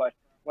fun. But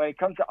when it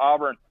comes to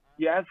Auburn,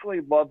 you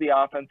absolutely love the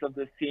offense of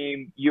this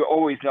team. You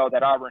always know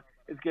that Auburn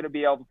is going to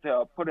be able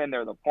to put in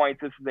there the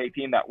points. This is a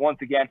team that, once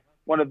again,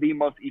 one of the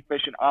most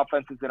efficient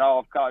offenses in all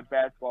of college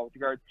basketball with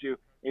regards to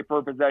a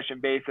per-possession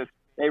basis.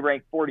 They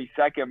rank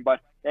 42nd,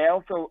 but they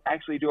also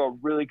actually do a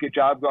really good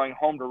job going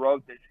home to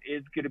road. This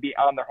is going to be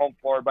on their home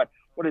floor, but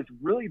what has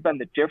really been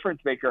the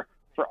difference maker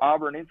for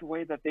Auburn is the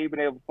way that they've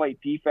been able to play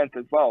defense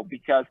as well,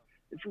 because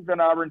this is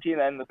an Auburn team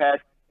that in the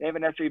past, they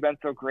haven't necessarily been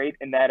so great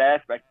in that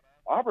aspect.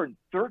 Auburn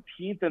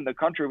 13th in the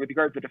country with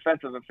regards to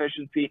defensive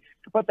efficiency.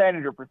 To put that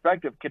into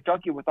perspective,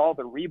 Kentucky with all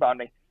the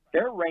rebounding,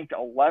 they're ranked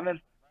 11th.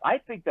 I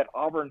think that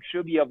Auburn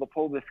should be able to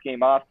pull this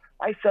game off.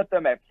 I set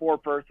them at 4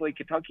 personally.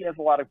 Kentucky has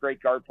a lot of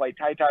great guard play.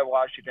 Ty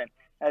Washington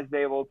has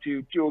been able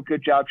to do a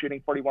good job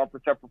shooting 41%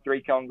 from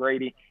 3. Kellen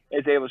Grady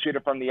is able to shoot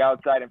it from the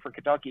outside. And for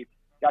Kentucky,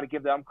 got to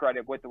give them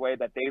credit with the way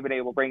that they've been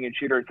able to bring in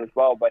shooters as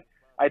well. But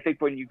I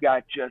think when you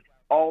got just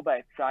all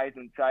that size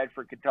inside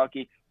for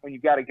Kentucky, when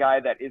you've got a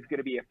guy that is going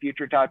to be a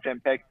future top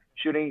 10 pick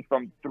shooting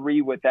from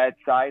 3 with that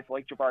size,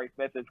 like Jabari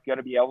Smith is going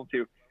to be able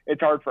to,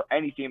 it's hard for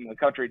any team in the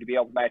country to be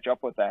able to match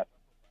up with that.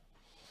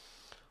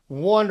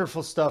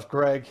 Wonderful stuff,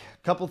 Greg.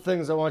 A couple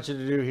things I want you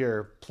to do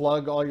here.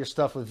 Plug all your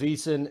stuff with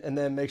VSiN, and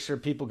then make sure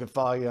people can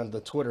follow you on the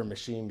Twitter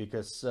machine,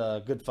 because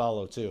good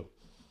follow too.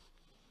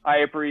 I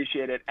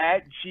appreciate it.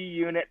 At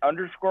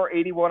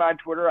 @GUnit_81 on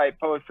Twitter. I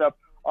post up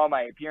all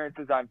my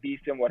appearances on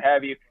VSiN, what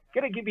have you.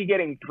 Going to be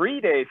getting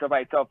 3 days of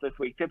myself this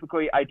week.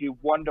 Typically, I do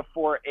 1 to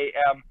 4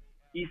 a.m.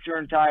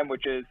 Eastern time,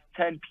 which is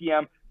 10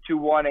 p.m. to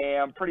 1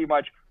 a.m. pretty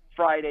much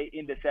Friday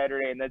into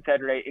Saturday, and then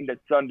Saturday into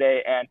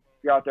Sunday. And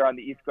you're out there on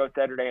the East Coast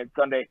Saturday and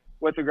Sunday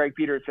with the Greg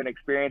Peterson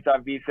experience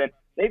on VSiN.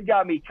 They've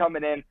got me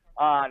coming in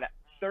on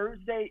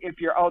Thursday if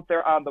you're out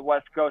there on the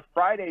West Coast.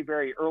 Friday,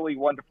 very early,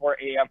 1 to 4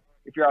 a.m.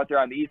 if you're out there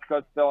on the East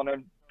Coast, filling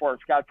in for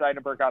Scott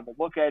Seidenberg on the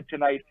Look Ahead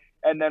tonight.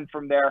 And then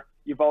from there,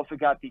 you've also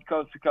got the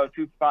Coast to Coast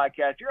Hoops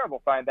podcast. You're able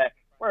to find that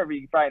wherever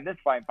you can find this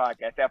fine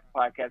podcast: Apple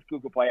Podcasts,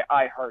 Google Play,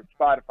 iHeart,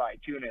 Spotify,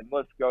 TuneIn,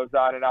 list goes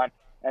on and on.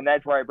 And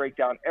that's where I break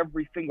down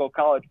every single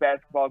college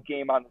basketball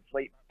game on the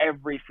slate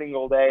every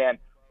single day. And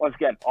once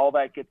again, all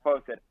that gets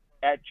posted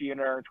at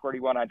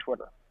 @GUnit_81 on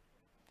Twitter.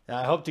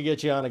 I hope to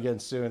get you on again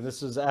soon.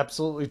 This is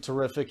absolutely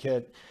terrific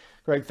hit.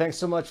 Greg, thanks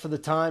so much for the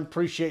time.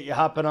 Appreciate you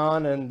hopping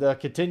on, and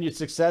continued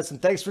success.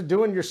 And thanks for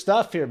doing your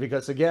stuff here,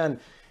 because, again,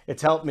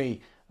 it's helped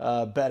me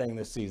betting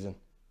this season.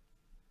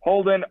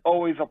 Holden,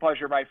 always a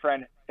pleasure, my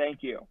friend.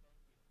 Thank you.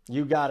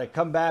 You got it.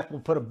 Come back.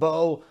 We'll put a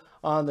bow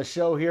on the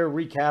show here,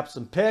 recap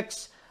some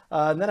picks.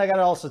 And then I got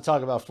to also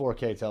talk about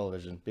 4K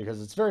television,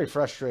 because it's very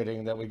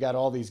frustrating that we got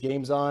all these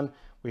games on.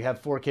 We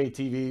have 4K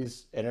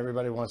TVs, and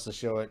everybody wants to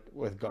show it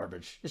with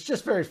garbage. It's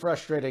just very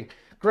frustrating.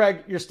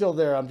 Greg, you're still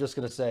there. I'm just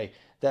going to say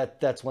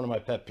that's one of my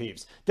pet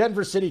peeves.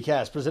 Denver City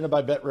Cast, presented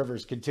by Bet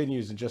Rivers,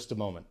 continues in just a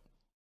moment.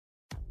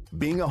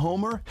 Being a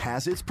homer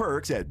has its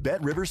perks at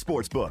Bet Rivers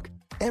Sportsbook.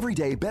 Every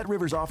day, Bet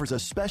Rivers offers a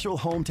special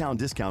hometown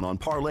discount on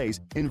parlays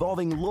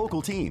involving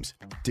local teams.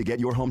 To get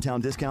your hometown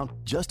discount,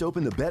 just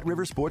open the Bet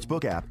Rivers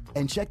Sportsbook app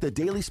and check the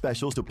daily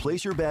specials to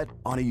place your bet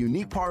on a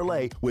unique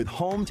parlay with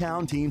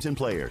hometown teams and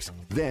players.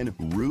 Then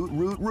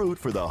root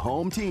for the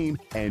home team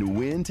and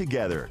win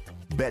together.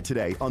 Bet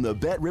today on the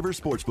Bet Rivers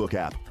Sportsbook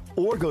app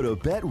or go to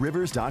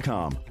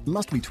betrivers.com.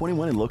 Must be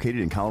 21 and located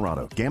in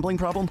Colorado. Gambling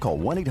problem? Call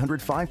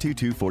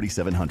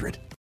 1-800-522-4700.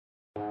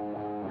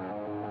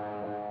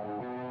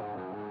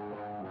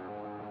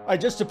 All right,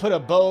 just to put a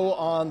bow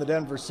on the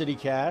Denver City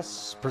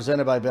Cast,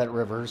 presented by Bet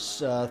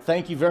Rivers,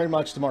 thank you very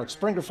much to Mark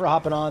Springer for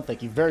hopping on.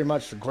 Thank you very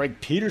much to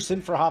Greg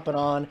Peterson for hopping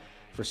on,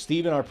 for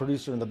Steven, our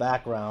producer in the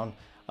background.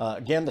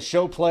 Again, the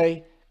show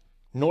play,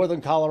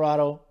 Northern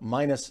Colorado,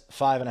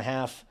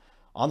 -5.5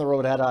 on the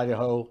road at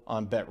Idaho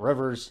on Bet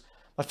Rivers.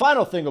 My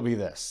final thing will be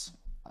this.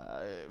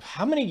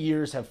 How many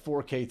years have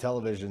 4K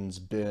televisions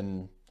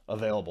been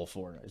available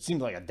for? It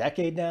seems like a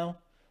decade now,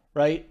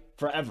 right?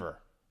 Forever.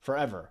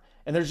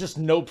 And there's just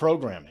no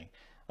programming.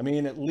 I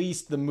mean, at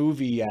least the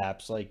movie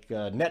apps like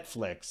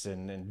Netflix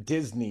and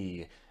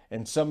Disney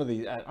and some of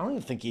the, I don't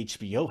even think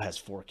HBO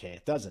has 4K.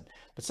 It doesn't.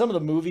 But some of the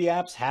movie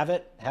apps have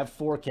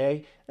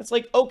 4K. It's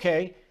like,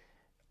 okay,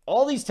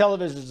 all these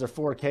televisions are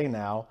 4K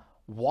now.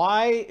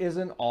 Why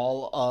isn't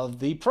all of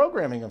the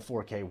programming in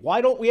 4K?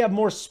 Why don't we have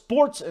more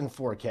sports in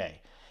 4K?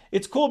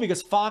 It's cool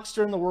because Fox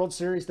during the World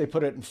Series, they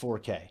put it in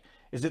 4K.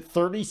 Is it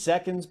 30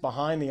 seconds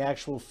behind the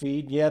actual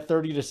feed? Yeah,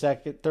 30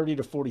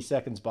 to 40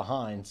 seconds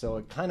behind. So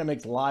it kind of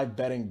makes live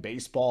betting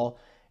baseball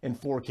in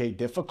 4K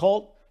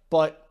difficult,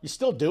 but you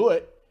still do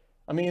it.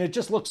 I mean, it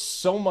just looks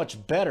so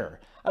much better.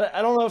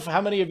 I don't know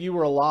how many of you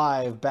were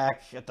alive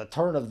back at the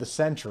turn of the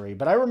century,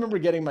 but I remember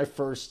getting my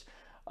first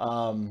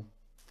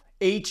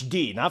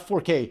HD, not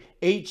 4K,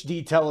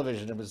 HD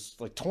television. It was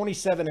like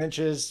 27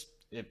 inches.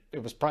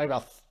 It was probably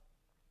about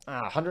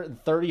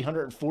 130,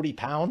 140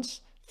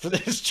 pounds. For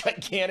this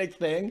gigantic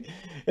thing.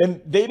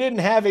 And they didn't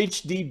have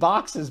HD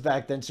boxes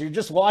back then, so you're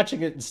just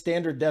watching it in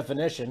standard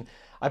definition.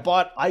 I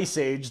bought Ice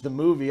Age, the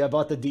movie. I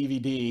bought the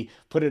DVD,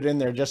 put it in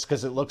there just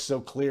because it looks so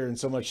clear and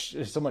so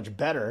much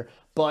better.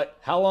 But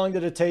how long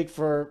did it take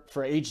for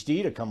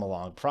HD to come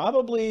along?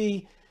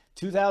 Probably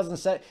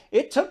 2007.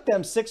 It took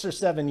them 6 or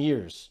 7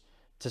 years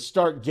to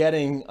start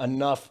getting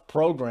enough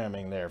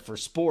programming there for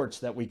sports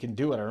that we can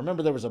do it. I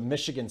remember there was a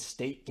Michigan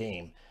State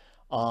game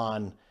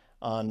on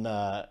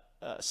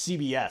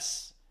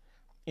CBS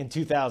in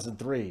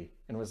 2003,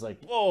 and it was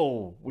like,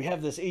 whoa, we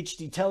have this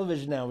HD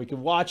television now, we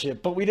can watch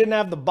it, but we didn't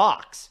have the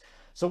box.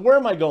 So where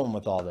am I going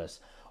with all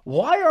this?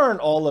 Why aren't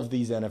all of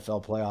these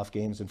NFL playoff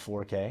games in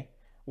 4K?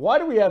 Why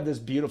do we have this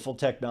beautiful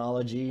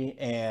technology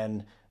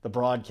and the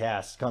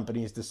broadcast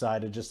companies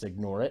decide to just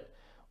ignore it?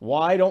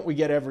 Why don't we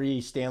get every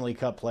Stanley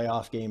Cup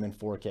playoff game in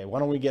 4K? Why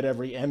don't we get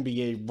every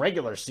NBA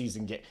regular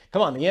season game?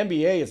 Come on, the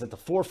NBA is at the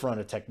forefront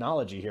of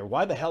technology here.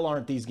 Why the hell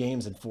aren't these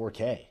games in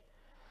 4K?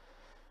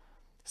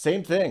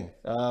 Same thing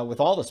with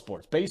all the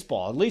sports.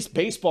 Baseball, at least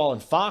baseball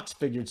and Fox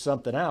figured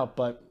something out,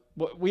 but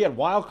we had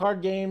wild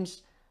card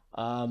games.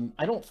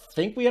 I don't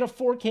think we had a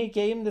 4K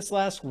game this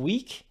last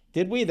week,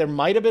 did we? There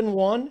might have been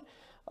one.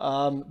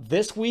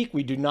 This week,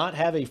 we do not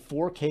have a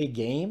 4K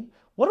game.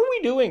 What are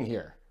we doing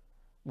here?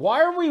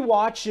 Why are we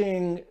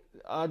watching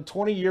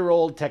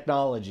 20-year-old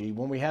technology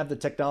when we have the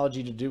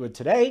technology to do it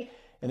today?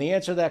 And the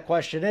answer to that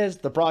question is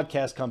the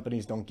broadcast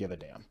companies don't give a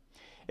damn.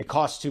 It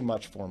costs too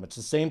much for them. It's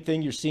the same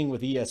thing you're seeing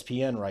with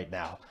ESPN right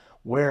now,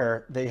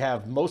 where they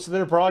have most of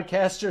their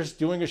broadcasters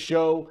doing a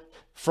show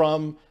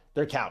from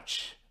their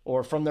couch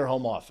or from their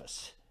home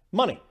office.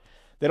 Money.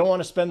 They don't want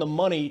to spend the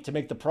money to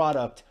make the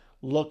product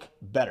look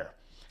better.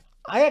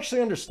 I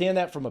actually understand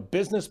that from a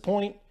business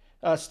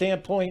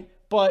standpoint,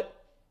 but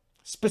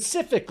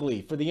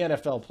specifically for the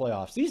NFL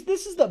playoffs,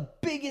 this is the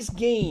biggest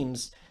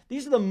games.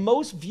 These are the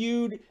most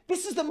viewed.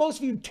 This is the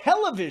most viewed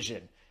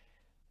television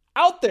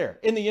out there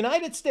in the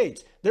United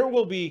States. There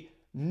will be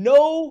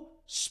no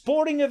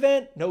sporting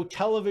event, no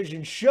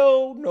television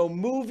show, no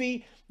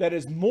movie that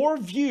is more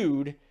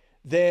viewed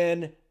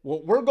than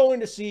what we're going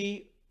to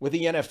see with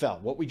the NFL.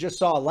 What we just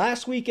saw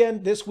last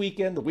weekend, this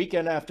weekend, the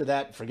weekend after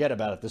that, forget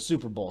about it, the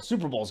Super Bowl.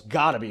 Super Bowl's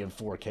got to be in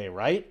 4K,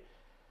 right?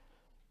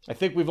 I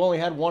think we've only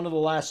had one of the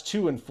last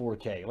two in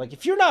 4K. Like,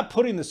 if you're not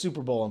putting the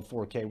Super Bowl in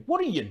 4K, what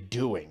are you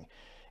doing?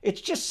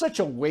 It's just such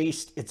a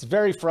waste. It's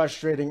very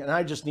frustrating, and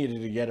I just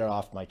needed to get it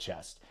off my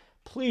chest.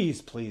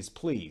 Please, please,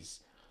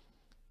 please.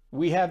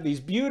 We have these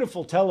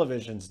beautiful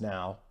televisions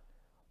now.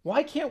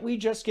 Why can't we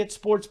just get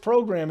sports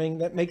programming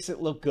that makes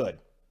it look good?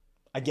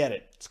 I get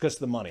it. It's because of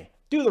the money.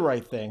 Do the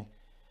right thing.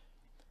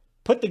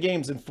 Put the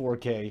games in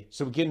 4K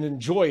so we can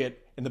enjoy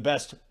it in the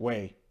best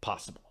way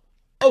possible.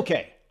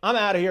 Okay, I'm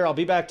out of here. I'll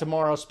be back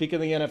tomorrow. Speaking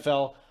of the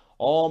NFL,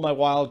 all my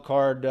wild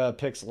card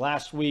picks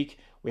last week,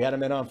 we had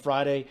them in on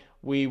Friday.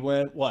 We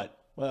went, what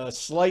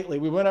slightly.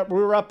 We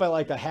were up by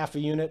like a half a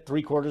unit,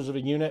 3/4 of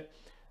a unit.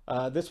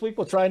 This week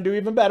we'll try and do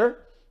even better.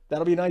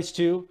 That'll be nice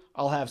too.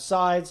 I'll have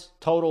sides,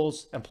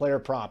 totals, and player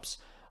props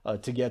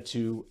to get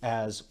to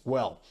as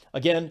well.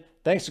 Again,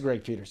 thanks to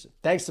Greg Peterson.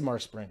 Thanks to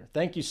Mark Springer.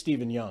 Thank you,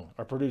 Stephen Young,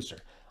 our producer.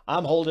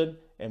 I'm Holden,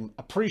 and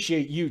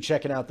appreciate you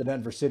checking out the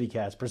Denver City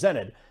Cast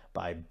presented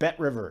by Bet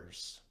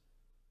Rivers.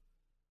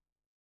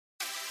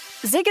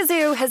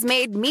 Zigazoo has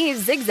made me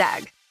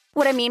zigzag.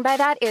 What I mean by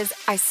that is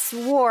I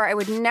swore I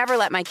would never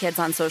let my kids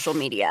on social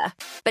media.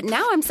 But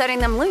now I'm setting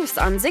them loose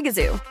on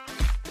Zigazoo.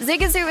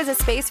 Zigazoo is a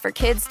space for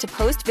kids to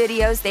post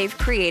videos they've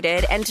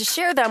created and to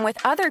share them with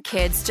other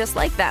kids just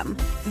like them.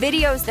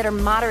 Videos that are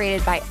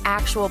moderated by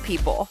actual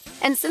people.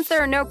 And since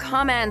there are no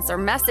comments or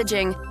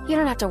messaging, you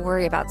don't have to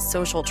worry about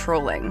social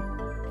trolling.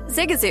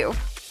 Zigazoo,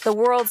 the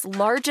world's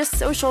largest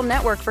social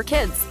network for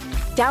kids.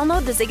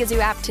 Download the Zigazoo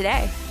app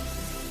today.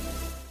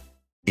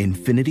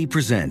 Infiniti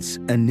presents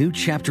a new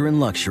chapter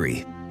in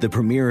luxury, the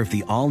premiere of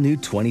the all-new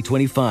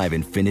 2025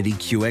 Infiniti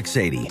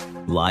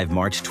QX80, live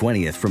March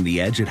 20th from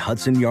the Edge at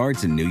Hudson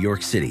Yards in New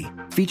York City,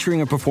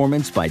 featuring a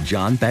performance by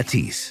Jon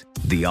Batiste.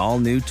 The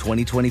all-new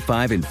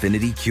 2025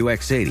 Infiniti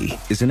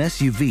QX80 is an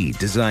SUV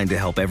designed to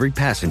help every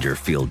passenger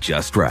feel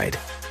just right.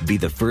 Be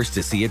the first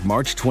to see it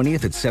March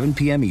 20th at 7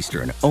 p.m.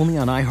 Eastern, only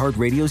on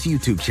iHeartRadio's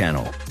YouTube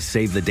channel.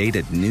 Save the date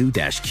at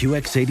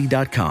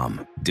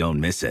new-QX80.com. Don't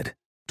miss it.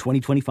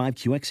 2025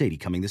 QX80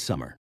 coming this summer.